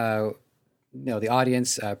about the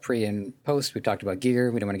audience pre and post. We've talked about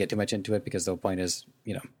gear. We don't want to get too much into it because the whole point is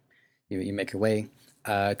you make your way.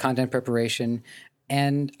 Content preparation,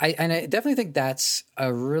 and I definitely think that's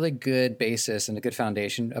a really good basis and a good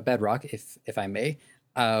foundation, a bedrock, if I may,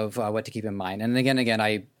 of what to keep in mind. And again,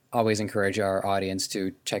 I always encourage our audience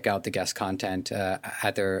to check out the guest content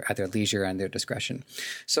at their leisure and their discretion.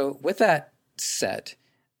 So with that said,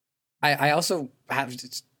 I also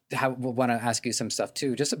want to ask you some stuff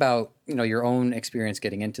too, just about your own experience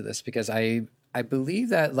getting into this, because I believe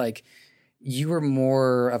that like you were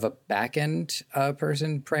more of a back end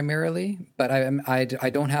person primarily, but I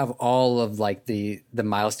don't have all of like the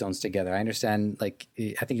milestones together. I understand, like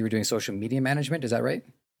I think you were doing social media management. Is that right?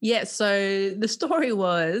 Yeah, so the story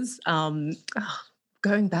was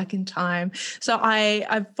going back in time. So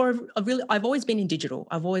I've always been in digital.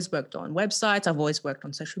 I've always worked on websites. I've always worked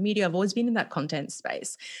on social media. I've always been in that content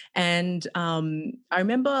space. And I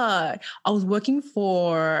remember I was working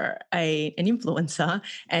for an influencer,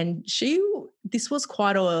 and this was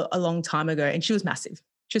quite a long time ago, and she was massive.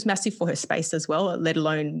 She was massive for her space as well, let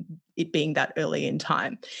alone it being that early in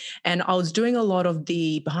time. And I was doing a lot of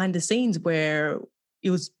the behind the scenes where it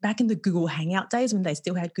was back in the Google Hangout days when they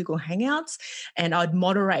still had Google Hangouts, and I'd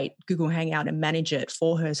moderate Google Hangout and manage it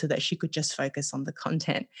for her so that she could just focus on the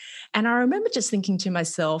content. And I remember just thinking to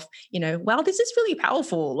myself, wow, this is really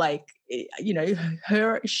powerful. Like,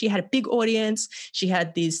 she had a big audience. She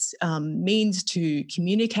had this means to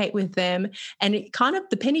communicate with them. And it kind of,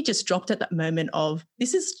 the penny just dropped at that moment of,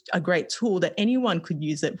 this is a great tool that anyone could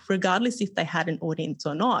use it, regardless if they had an audience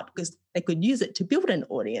or not, because they could use it to build an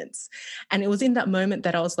audience. And it was in that moment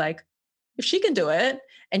that I was like, if she can do it,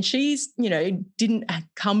 and she's, didn't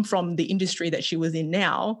come from the industry that she was in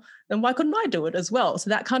now, then why couldn't I do it as well? So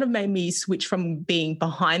that kind of made me switch from being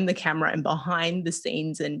behind the camera and behind the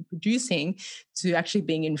scenes and producing to actually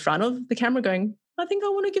being in front of the camera going, I think I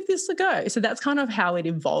want to give this a go. So that's kind of how it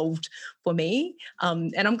evolved for me.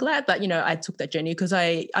 And I'm glad that, I took that journey, because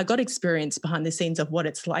I got experience behind the scenes of what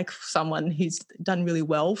it's like for someone who's done really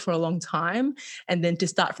well for a long time and then to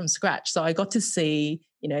start from scratch. So I got to see,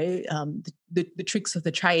 the tricks of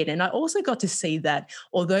the trade. And I also got to see that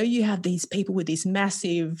although you have these people with these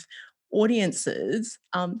massive audiences,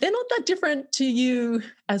 they're not that different to you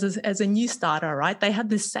as a new starter, right? They have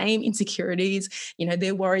the same insecurities.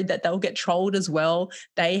 They're worried that they'll get trolled as well.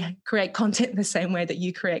 They create content the same way that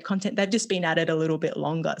you create content. They've just been at it a little bit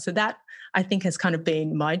longer. So that, I think, has kind of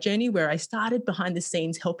been my journey, where I started behind the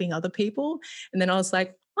scenes helping other people. And then I was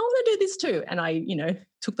like, I want to do this too. And I,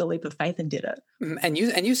 took the leap of faith and did it. And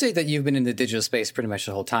you say that you've been in the digital space pretty much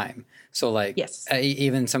the whole time. So like, yes,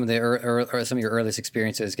 even some of the or some of your earliest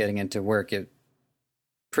experiences getting into work, it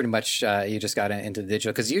pretty much you just got into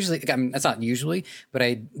digital, because usually, I mean, that's not usually, but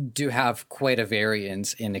I do have quite a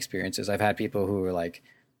variance in experiences. I've had people who were like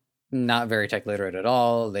not very tech literate at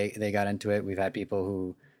all. They got into it. We've had people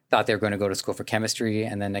who thought they were going to go to school for chemistry,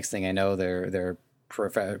 and then next thing I know, they're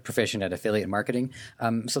proficient at affiliate marketing.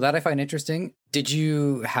 So that I find interesting. Did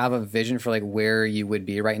you have a vision for like where you would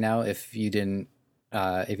be right now if you didn't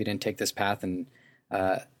take this path and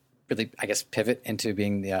really, I guess, pivot into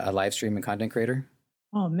being a live stream and content creator?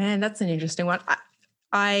 Oh man, that's an interesting one.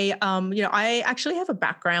 I actually have a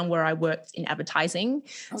background where I worked in advertising.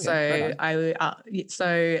 Oh, yeah, So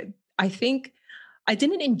right I think I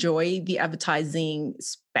didn't enjoy the advertising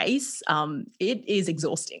space. It is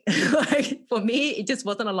exhausting. Like for me, it just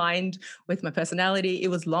wasn't aligned with my personality. It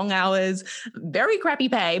was long hours, very crappy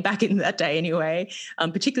pay back in that day anyway,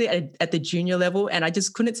 particularly at the junior level. And I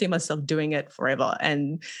just couldn't see myself doing it forever.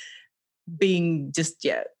 And being just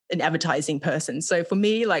an advertising person. So for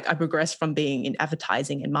me, like I progressed from being in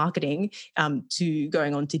advertising and marketing to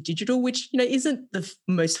going on to digital, which isn't the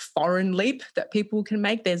most foreign leap that people can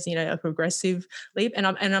make. There's a progressive leap, and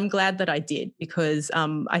I'm glad that I did, because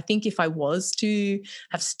I think if I was to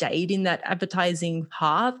have stayed in that advertising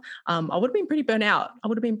path, I would have been pretty burnt out.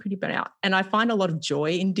 And I find a lot of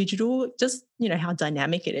joy in digital, just how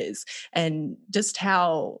dynamic it is, and just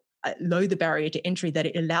how low the barrier to entry that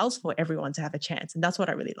it allows for everyone to have a chance. And that's what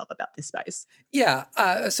I really love about this space. Yeah.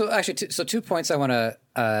 So actually, 2 points I want to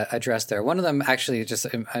address there. One of them actually just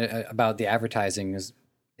about the advertising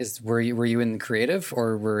is were you in creative,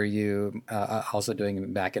 or were you also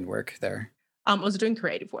doing back end work there? I was doing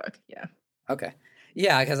creative work. Yeah. Okay.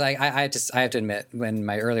 Yeah, because I have to admit, when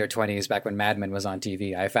my earlier 20s, back when Mad Men was on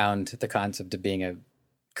TV, I found the concept of being a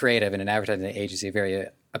creative in an advertising agency very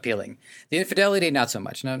appealing. The infidelity, not so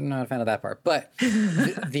much. No, not a fan of that part. But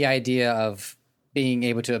the idea of being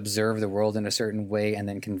able to observe the world in a certain way and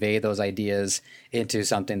then convey those ideas into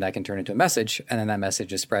something that can turn into a message, and then that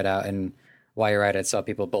message is spread out, and while you're at it, sell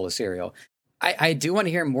people a bowl of cereal. I do want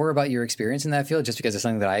to hear more about your experience in that field, just because it's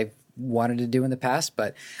something that I wanted to do in the past,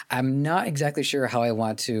 but I'm not exactly sure how I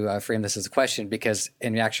want to frame this as a question, because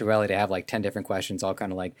in actuality, I have like 10 different questions, all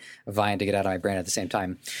kind of like vying to get out of my brain at the same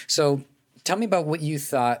time. So tell me about what you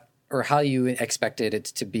thought, or how you expected it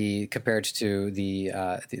to be compared to the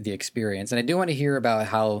experience. And I do want to hear about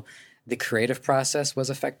how the creative process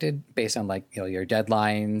was affected based on like, your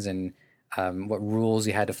deadlines and what rules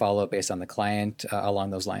you had to follow based on the client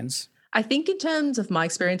along those lines. I think in terms of my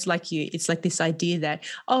experience, like you, it's like this idea that,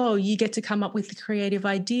 you get to come up with the creative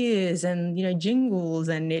ideas and, jingles.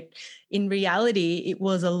 And in reality, it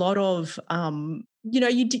was a lot of,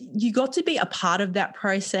 you got to be a part of that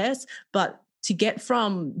process, but to get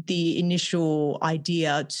from the initial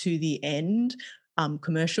idea to the end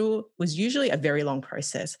commercial was usually a very long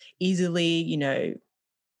process, easily,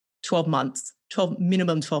 12 months,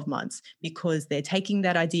 minimum 12 months, because they're taking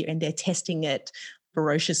that idea and they're testing it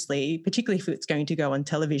ferociously, particularly if it's going to go on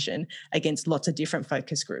television against lots of different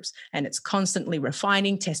focus groups. And it's constantly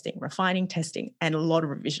refining, testing, and a lot of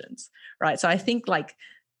revisions, right? So I think like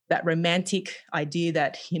that romantic idea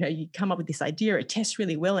that, you come up with this idea, it tests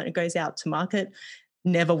really well and it goes out to market,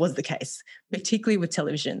 never was the case, particularly with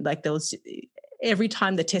television. Like there was, every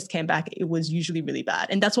time the test came back, it was usually really bad.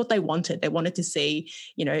 And that's what they wanted. They wanted to see,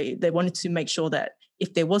 they wanted to make sure that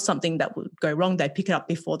if there was something that would go wrong, they'd pick it up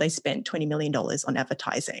before they spent $20 million on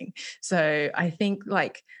advertising. So I think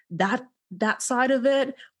like that side of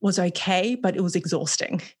it was okay, but it was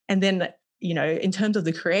exhausting. And then, in terms of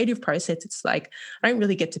the creative process, it's like, I don't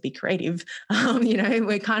really get to be creative.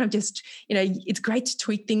 We're kind of just, it's great to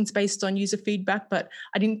tweak things based on user feedback, but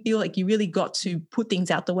I didn't feel like you really got to put things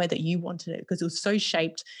out the way that you wanted it, because it was so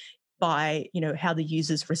shaped by, how the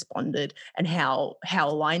users responded and how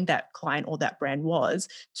aligned that client or that brand was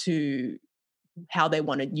to how they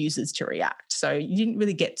wanted users to react. So you didn't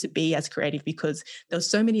really get to be as creative because there was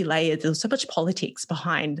so many layers, there was so much politics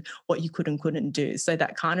behind what you could and couldn't do. So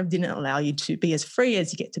that kind of didn't allow you to be as free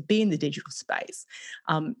as you get to be in the digital space.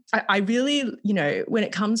 I really, when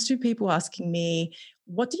it comes to people asking me,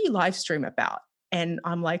 what do you live stream about? And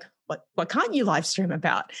I'm like, what can't you live stream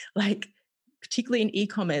about? Like, particularly in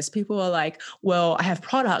e-commerce, people are like, well, I have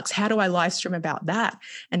products. How do I live stream about that?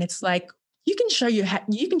 And it's like, you can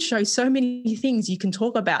show so many things. You can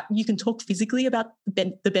talk physically about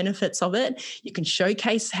the benefits of it. You can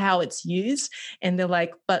showcase how it's used. And they're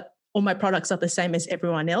like, but all my products are the same as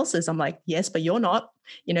everyone else's. I'm like, yes, but you're not.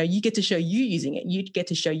 You get to show you using it. You get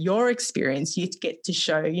to show your experience. You get to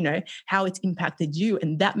show, how it's impacted you,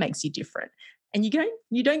 and that makes you different. And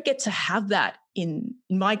you don't get to have that in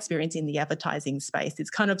my experience in the advertising space. It's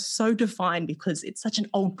kind of so defined because it's such an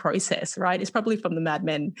old process, right? It's probably from the Mad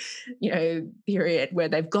Men, period, where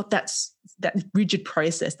they've got that rigid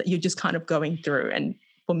process that you're just kind of going through, and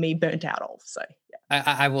for me, burnt out of. So yeah.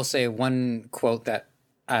 I will say one quote that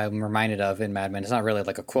I'm reminded of in Mad Men. It's not really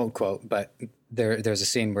like a quote, but there's a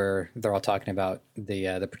scene where they're all talking about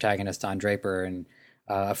the protagonist, Don Draper, and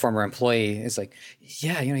a former employee is like,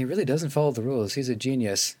 yeah, he really doesn't follow the rules. He's a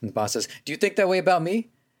genius. And the boss says, do you think that way about me?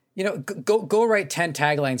 Go write 10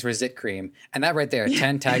 taglines for Zit Cream. And that right there,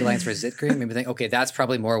 10 taglines for Zit Cream, made me think, okay, that's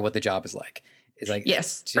probably more what the job is like. It's like,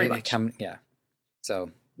 yes, pretty much. Yeah.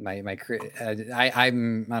 So I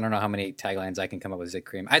don't know how many taglines I can come up with Zit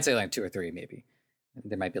Cream. I'd say like 2 or 3 maybe.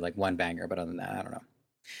 There might be like one banger, but other than that, I don't know.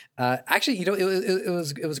 Actually,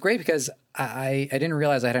 it was great because I didn't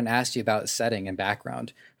realize I hadn't asked you about setting and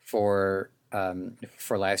background for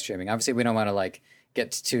live streaming. Obviously, we don't want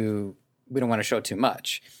to we don't want to show too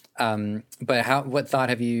much. But what thought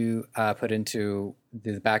have you put into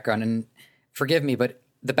the background? And forgive me, but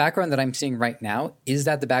the background that I'm seeing right now, is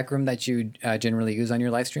that the background that you generally use on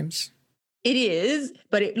your live streams? It is,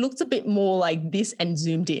 but it looks a bit more like this and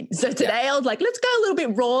zoomed in. So today I was like, let's go a little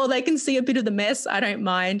bit raw. They can see a bit of the mess. I don't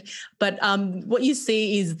mind. But what you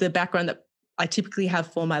see is the background that I typically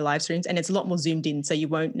have for my live streams, and it's a lot more zoomed in. So you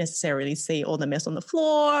won't necessarily see all the mess on the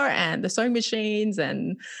floor and the sewing machines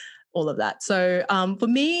and all of that. So for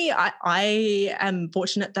me, I am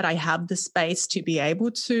fortunate that I have the space to be able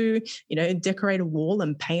to, decorate a wall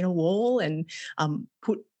and paint a wall and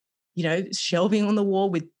put, shelving on the wall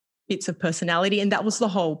with bits of personality. And that was the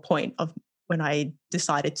whole point of when I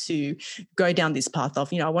decided to go down this path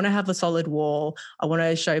of, I want to have a solid wall. I want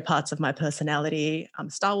to show parts of my personality. I'm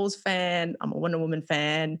a Star Wars fan. I'm a Wonder Woman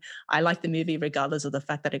fan. I like the movie regardless of the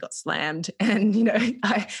fact that it got slammed. And,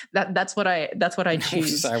 that's what I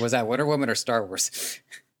choose. Sorry, was that Wonder Woman or Star Wars?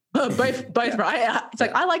 both right. It's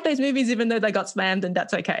like I like those movies even though they got slammed, and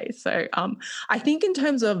that's okay. So I think in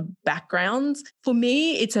terms of backgrounds, for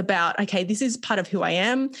me it's about, okay, this is part of who I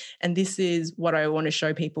am and this is what I want to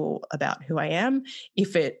show people about who I am.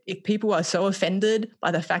 If people are so offended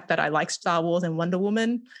by the fact that I like Star Wars and Wonder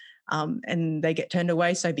Woman and they get turned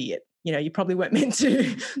away, so be it. You probably weren't meant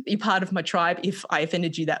to be part of my tribe if I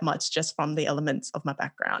offended you that much just from the elements of my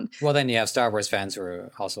background. Well, then you have Star Wars fans who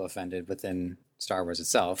are also offended within Star Wars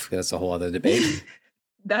itself. That's a whole other debate.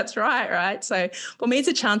 That's right. So for me, it's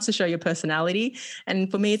a chance to show your personality. And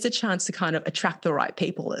for me, it's a chance to kind of attract the right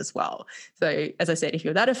people as well. So as I said, if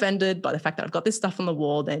you're that offended by the fact that I've got this stuff on the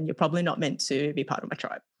wall, then you're probably not meant to be part of my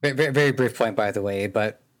tribe. Very, very, very brief point, by the way,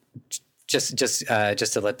 but just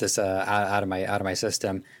to let this out of my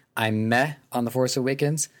system, I'm meh on The Force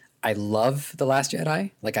Awakens. I love The Last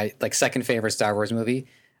Jedi. Like second favorite Star Wars movie.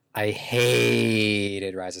 I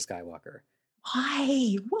hated Rise of Skywalker.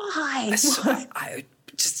 Why? It's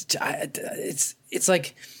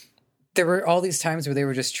like there were all these times where they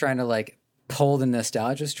were just trying to like pull the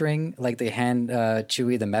nostalgia string, like they hand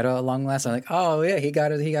Chewie the medal at long last. I'm like, oh yeah, he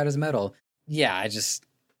got his medal. Yeah, I just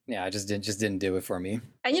didn't do it for me.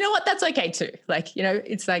 And you know what? That's okay too. Like,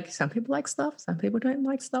 it's like some people like stuff, some people don't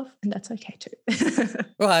like stuff, and that's okay too.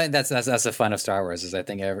 Well, that's the fun of Star Wars. Is I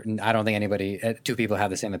don't think anybody, two people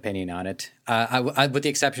have the same opinion on it. I with the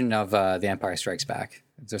exception of The Empire Strikes Back.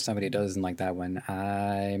 If there's somebody who doesn't like that one,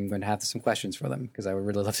 I'm going to have some questions for them because I would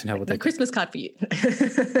really love to know what the Christmas card for you.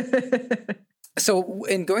 So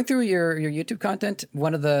in going through your YouTube content,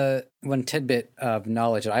 one tidbit of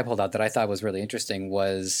knowledge that I pulled out that I thought was really interesting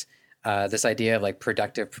was this idea of like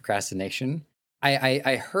productive procrastination.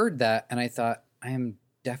 I heard that and I thought, I am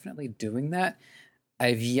definitely doing that.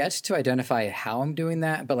 I've yet to identify how I'm doing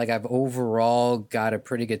that, but like I've overall got a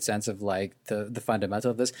pretty good sense of like the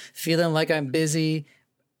fundamental of this. Feeling like I'm busy,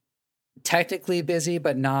 technically busy,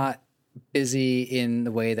 but not busy in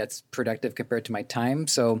the way that's productive compared to my time.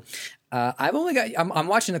 So I'm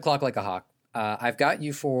watching the clock like a hawk. I've got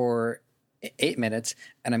you for 8 minutes,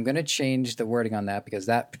 and I'm going to change the wording on that because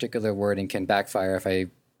that particular wording can backfire if I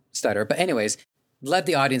stutter. But anyways, let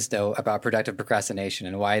the audience know about productive procrastination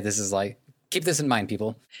and why this is like, keep this in mind,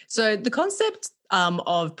 people. So the concept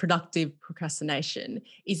of productive procrastination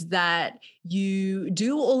is that you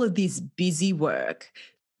do all of this busy work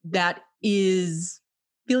that is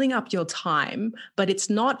filling up your time, but it's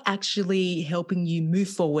not actually helping you move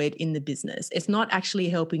forward in the business. It's not actually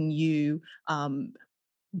helping you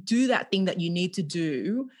do that thing that you need to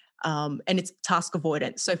do. And it's task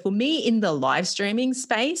avoidance. So for me in the live streaming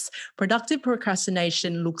space, productive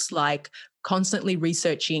procrastination looks like constantly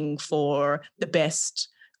researching for the best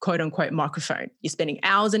quote unquote microphone. You're spending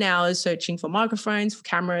hours and hours searching for microphones, for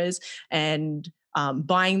cameras, and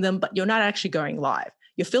buying them, but you're not actually going live.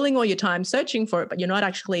 You're filling all your time searching for it, but you're not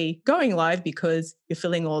actually going live because you're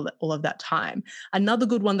filling all of that time. Another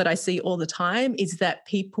good one that I see all the time is that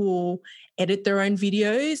people edit their own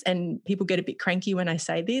videos, and people get a bit cranky when I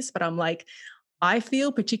say this, but I'm like, I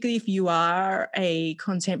feel, particularly if you are a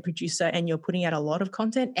content producer and you're putting out a lot of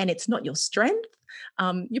content and it's not your strength,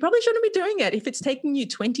 you probably shouldn't be doing it. If it's taking you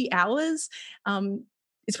 20 hours,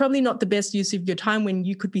 it's probably not the best use of your time when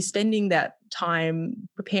you could be spending that time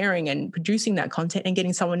preparing and producing that content and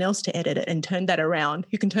getting someone else to edit it and turn that around,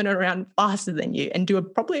 who can turn it around faster than you and do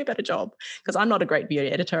probably a better job. Because I'm not a great video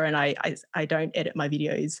editor and I don't edit my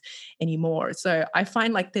videos anymore. So I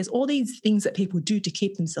find like there's all these things that people do to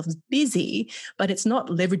keep themselves busy, but it's not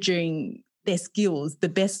leveraging their skills.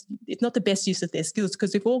 It's not the best use of their skills,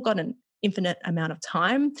 because we've all got an infinite amount of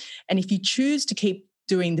time. And if you choose to keep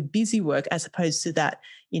doing the busy work as opposed to that,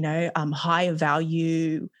 higher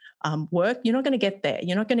value work, you're not going to get there.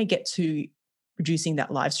 You're not going to get to producing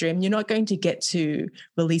that live stream. You're not going to get to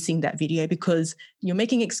releasing that video because you're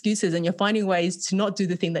making excuses and you're finding ways to not do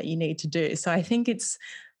the thing that you need to do. So I think it's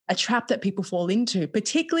a trap that people fall into,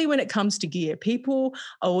 particularly when it comes to gear. People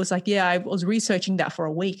are always like, yeah, I was researching that for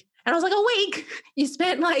a week. And I was like, a week? You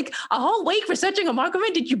spent like a whole week researching a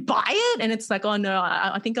microphone? Did you buy it? And it's like, oh no,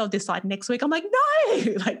 I think I'll decide next week. I'm like,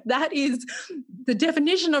 no, like that is the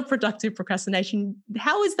definition of productive procrastination.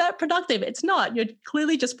 How is that productive? It's not. You're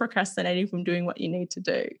clearly just procrastinating from doing what you need to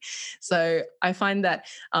do. So I find that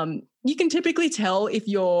you can typically tell if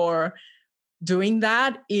you're doing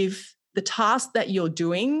that, if the task that you're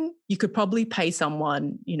doing, you could probably pay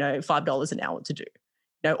someone, $5 an hour to do,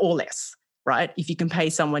 or less. Right? If you can pay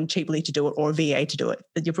someone cheaply to do it or a VA to do it,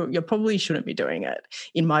 you probably shouldn't be doing it.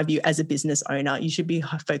 In my view, as a business owner, you should be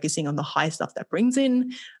focusing on the high stuff that brings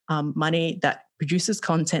in money, that produces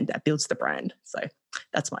content, that builds the brand. So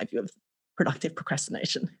that's my view of productive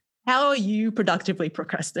procrastination. How are you productively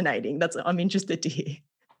procrastinating? I'm interested to hear.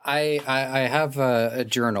 I have a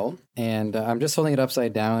journal, and I'm just holding it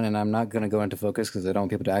upside down, and I'm not going to go into focus because I don't want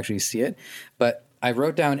people to actually see it. But I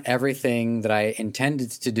wrote down everything that I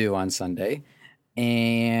intended to do on Sunday,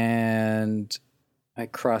 and I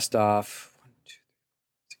crossed off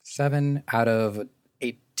 7 out of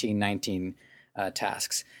 18, 19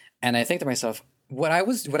 tasks. And I think to myself, what I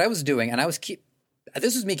was doing, and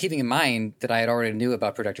this was me keeping in mind that I had already knew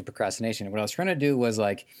about productive procrastination. What I was trying to do was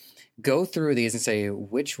like go through these and say,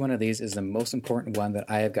 which one of these is the most important one that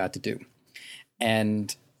I have got to do?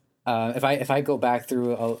 And if I go back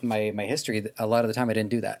through my history, a lot of the time I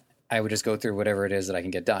didn't do that. I would just go through whatever it is that I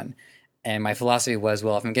can get done. And my philosophy was,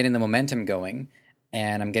 well, if I'm getting the momentum going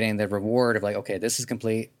and I'm getting the reward of like, okay, this is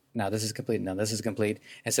complete. Now this is complete. Now this is complete.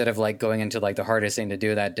 Instead of like going into like the hardest thing to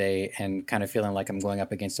do that day and kind of feeling like I'm going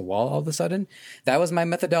up against a wall all of a sudden. That was my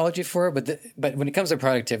methodology for it. But when it comes to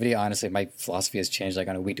productivity, honestly, my philosophy has changed like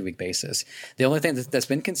on a week-to-week basis. The only thing that's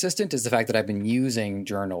been consistent is the fact that I've been using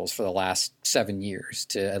journals for the last 7 years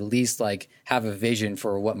to at least like have a vision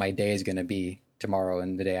for what my day is going to be tomorrow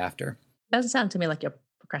and the day after. Doesn't sound to me like you're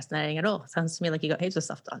procrastinating at all. Sounds to me like you got heaps of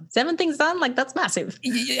stuff done. 7 things done, like that's massive.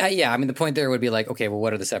 Yeah. I mean, the point there would be like, okay, well,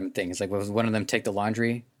 what are the 7 things? Like, was one of them take the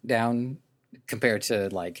laundry down compared to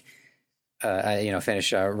like,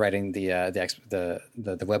 finish writing the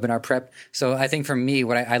webinar prep. So I think for me,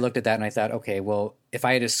 what I looked at that and I thought, okay, well, if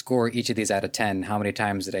I had to score each of these out of 10, how many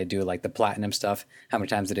times did I do like the platinum stuff? How many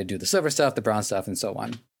times did I do the silver stuff, the bronze stuff, and so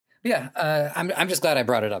on? Yeah, I'm just glad I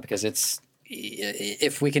brought it up because it's.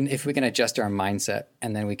 If we can adjust our mindset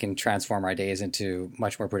and then we can transform our days into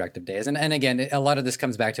much more productive days. And again, a lot of this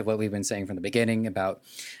comes back to what we've been saying from the beginning about,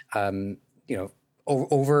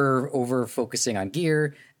 over focusing on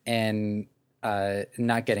gear and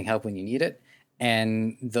not getting help when you need it.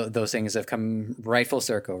 And those things have come right full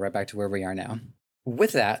circle, right back to where we are now.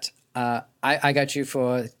 With that, I got you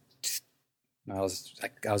for... I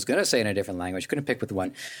was going to say in a different language. Couldn't pick with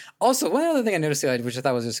one. Also, one other thing I noticed, which I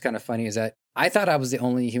thought was just kind of funny, is that I thought I was the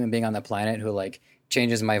only human being on the planet who like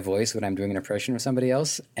changes my voice when I'm doing an impression of somebody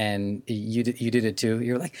else. And you did it too.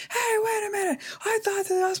 You were like, hey, wait a minute. I thought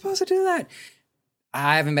that I was supposed to do that.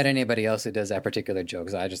 I haven't met anybody else who does that particular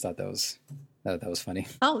joke. So I just thought that was funny.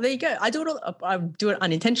 Oh, there you go. I do it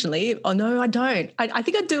unintentionally. Oh no, I don't. I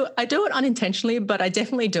think I do it unintentionally, but I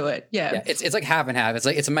definitely do it. Yeah. It's like half and half.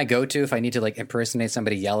 It's my go-to if I need to like impersonate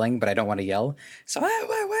somebody yelling, but I don't want to yell. So wait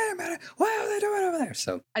a minute, what are they doing over there?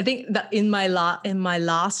 So I think that in my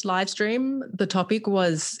last live stream, the topic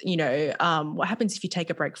was, what happens if you take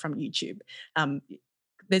a break from YouTube?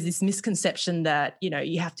 There's this misconception that,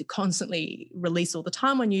 you have to constantly release all the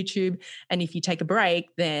time on YouTube. And if you take a break,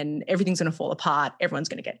 then everything's going to fall apart. Everyone's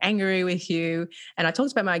going to get angry with you. And I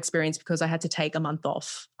talked about my experience because I had to take a month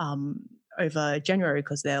off over January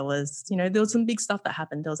because there was some big stuff that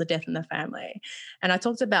happened. There was a death in the family. And I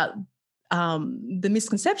talked about the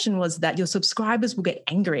misconception was that your subscribers will get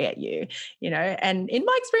angry at you, and in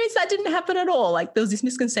my experience, that didn't happen at all. Like there was this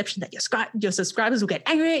misconception that your subscribers will get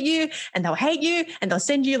angry at you and they'll hate you and they'll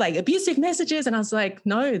send you like abusive messages. And I was like,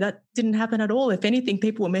 no, that didn't happen at all. If anything,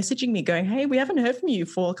 people were messaging me going, hey, we haven't heard from you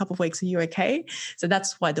for a couple of weeks. Are you okay? So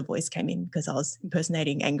that's why the voice came in, because I was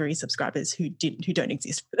impersonating angry subscribers who don't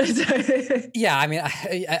exist. Yeah, I mean,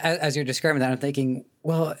 as you're describing that, I'm thinking,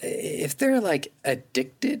 well, if they're like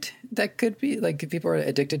addicted, that could be like if people are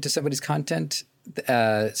addicted to somebody's content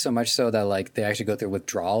so much so that like they actually go through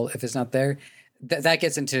withdrawal if it's not there. That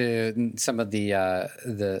gets into some of the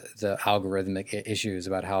algorithmic issues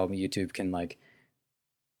about how YouTube can like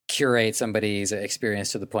curate somebody's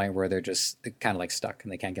experience to the point where they're just kind of like stuck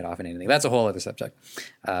and they can't get off in anything. That's a whole other subject.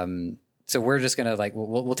 So we're just gonna like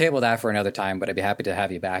we'll table that for another time. But I'd be happy to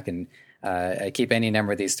have you back and keep any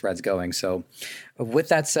number of these threads going. So with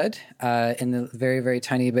that said, in the very, very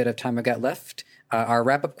tiny bit of time I got left, our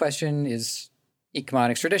wrap-up question is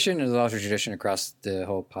Ecomonics tradition, and also tradition across the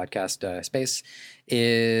whole podcast space,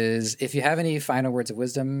 is if you have any final words of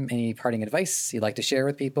wisdom, any parting advice you'd like to share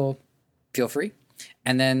with people, feel free.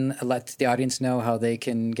 And then let the audience know how they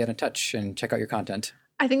can get in touch and check out your content.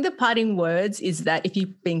 I think the parting words is that if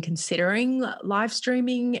you've been considering live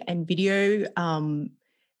streaming and video,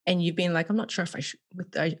 and you've been like, I'm not sure if I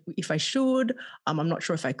should, I'm not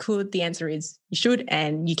sure if I could. The answer is you should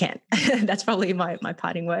and you can. That's probably my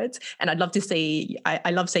parting words. And I'd love to see, I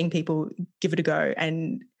love seeing people give it a go.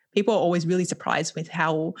 And people are always really surprised with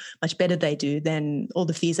how much better they do than all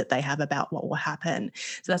the fears that they have about what will happen.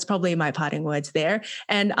 So that's probably my parting words there.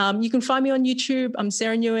 And you can find me on YouTube. I'm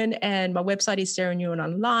Sarah Nguyen, and my website is Sarah Nguyen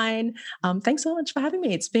Online. Thanks so much for having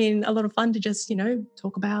me. It's been a lot of fun to just,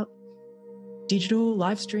 talk about digital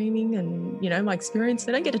live streaming and, my experience.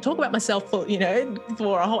 I don't get to talk about myself for a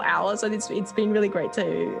whole hour. So it's been really great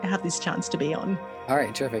to have this chance to be on. All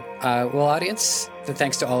right, terrific. Well, audience,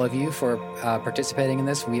 thanks to all of you for participating in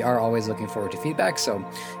this. We are always looking forward to feedback, so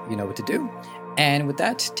you know what to do. And with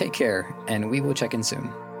that, take care, and we will check in soon.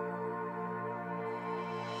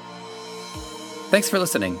 Thanks for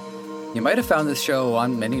listening. You might have found this show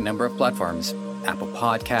on any number of platforms: Apple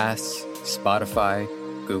Podcasts, Spotify,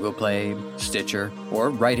 Google Play, Stitcher,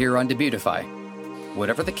 or right here on Debutify.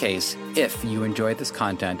 Whatever the case, if you enjoyed this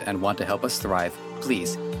content and want to help us thrive,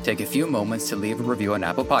 please take a few moments to leave a review on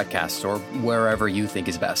Apple Podcasts or wherever you think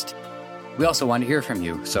is best. We also want to hear from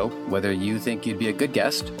you, so whether you think you'd be a good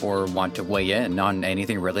guest or want to weigh in on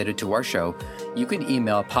anything related to our show, you can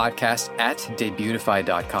email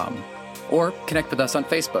podcast@debutify.com or connect with us on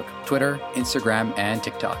Facebook, Twitter, Instagram, and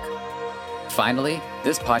TikTok. Finally,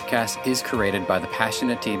 this podcast is created by the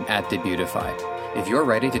passionate team at Debutify. If you're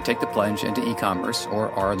ready to take the plunge into e-commerce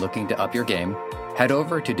or are looking to up your game, head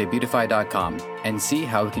over to Debutify.com and see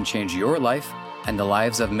how it can change your life and the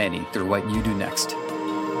lives of many through what you do next.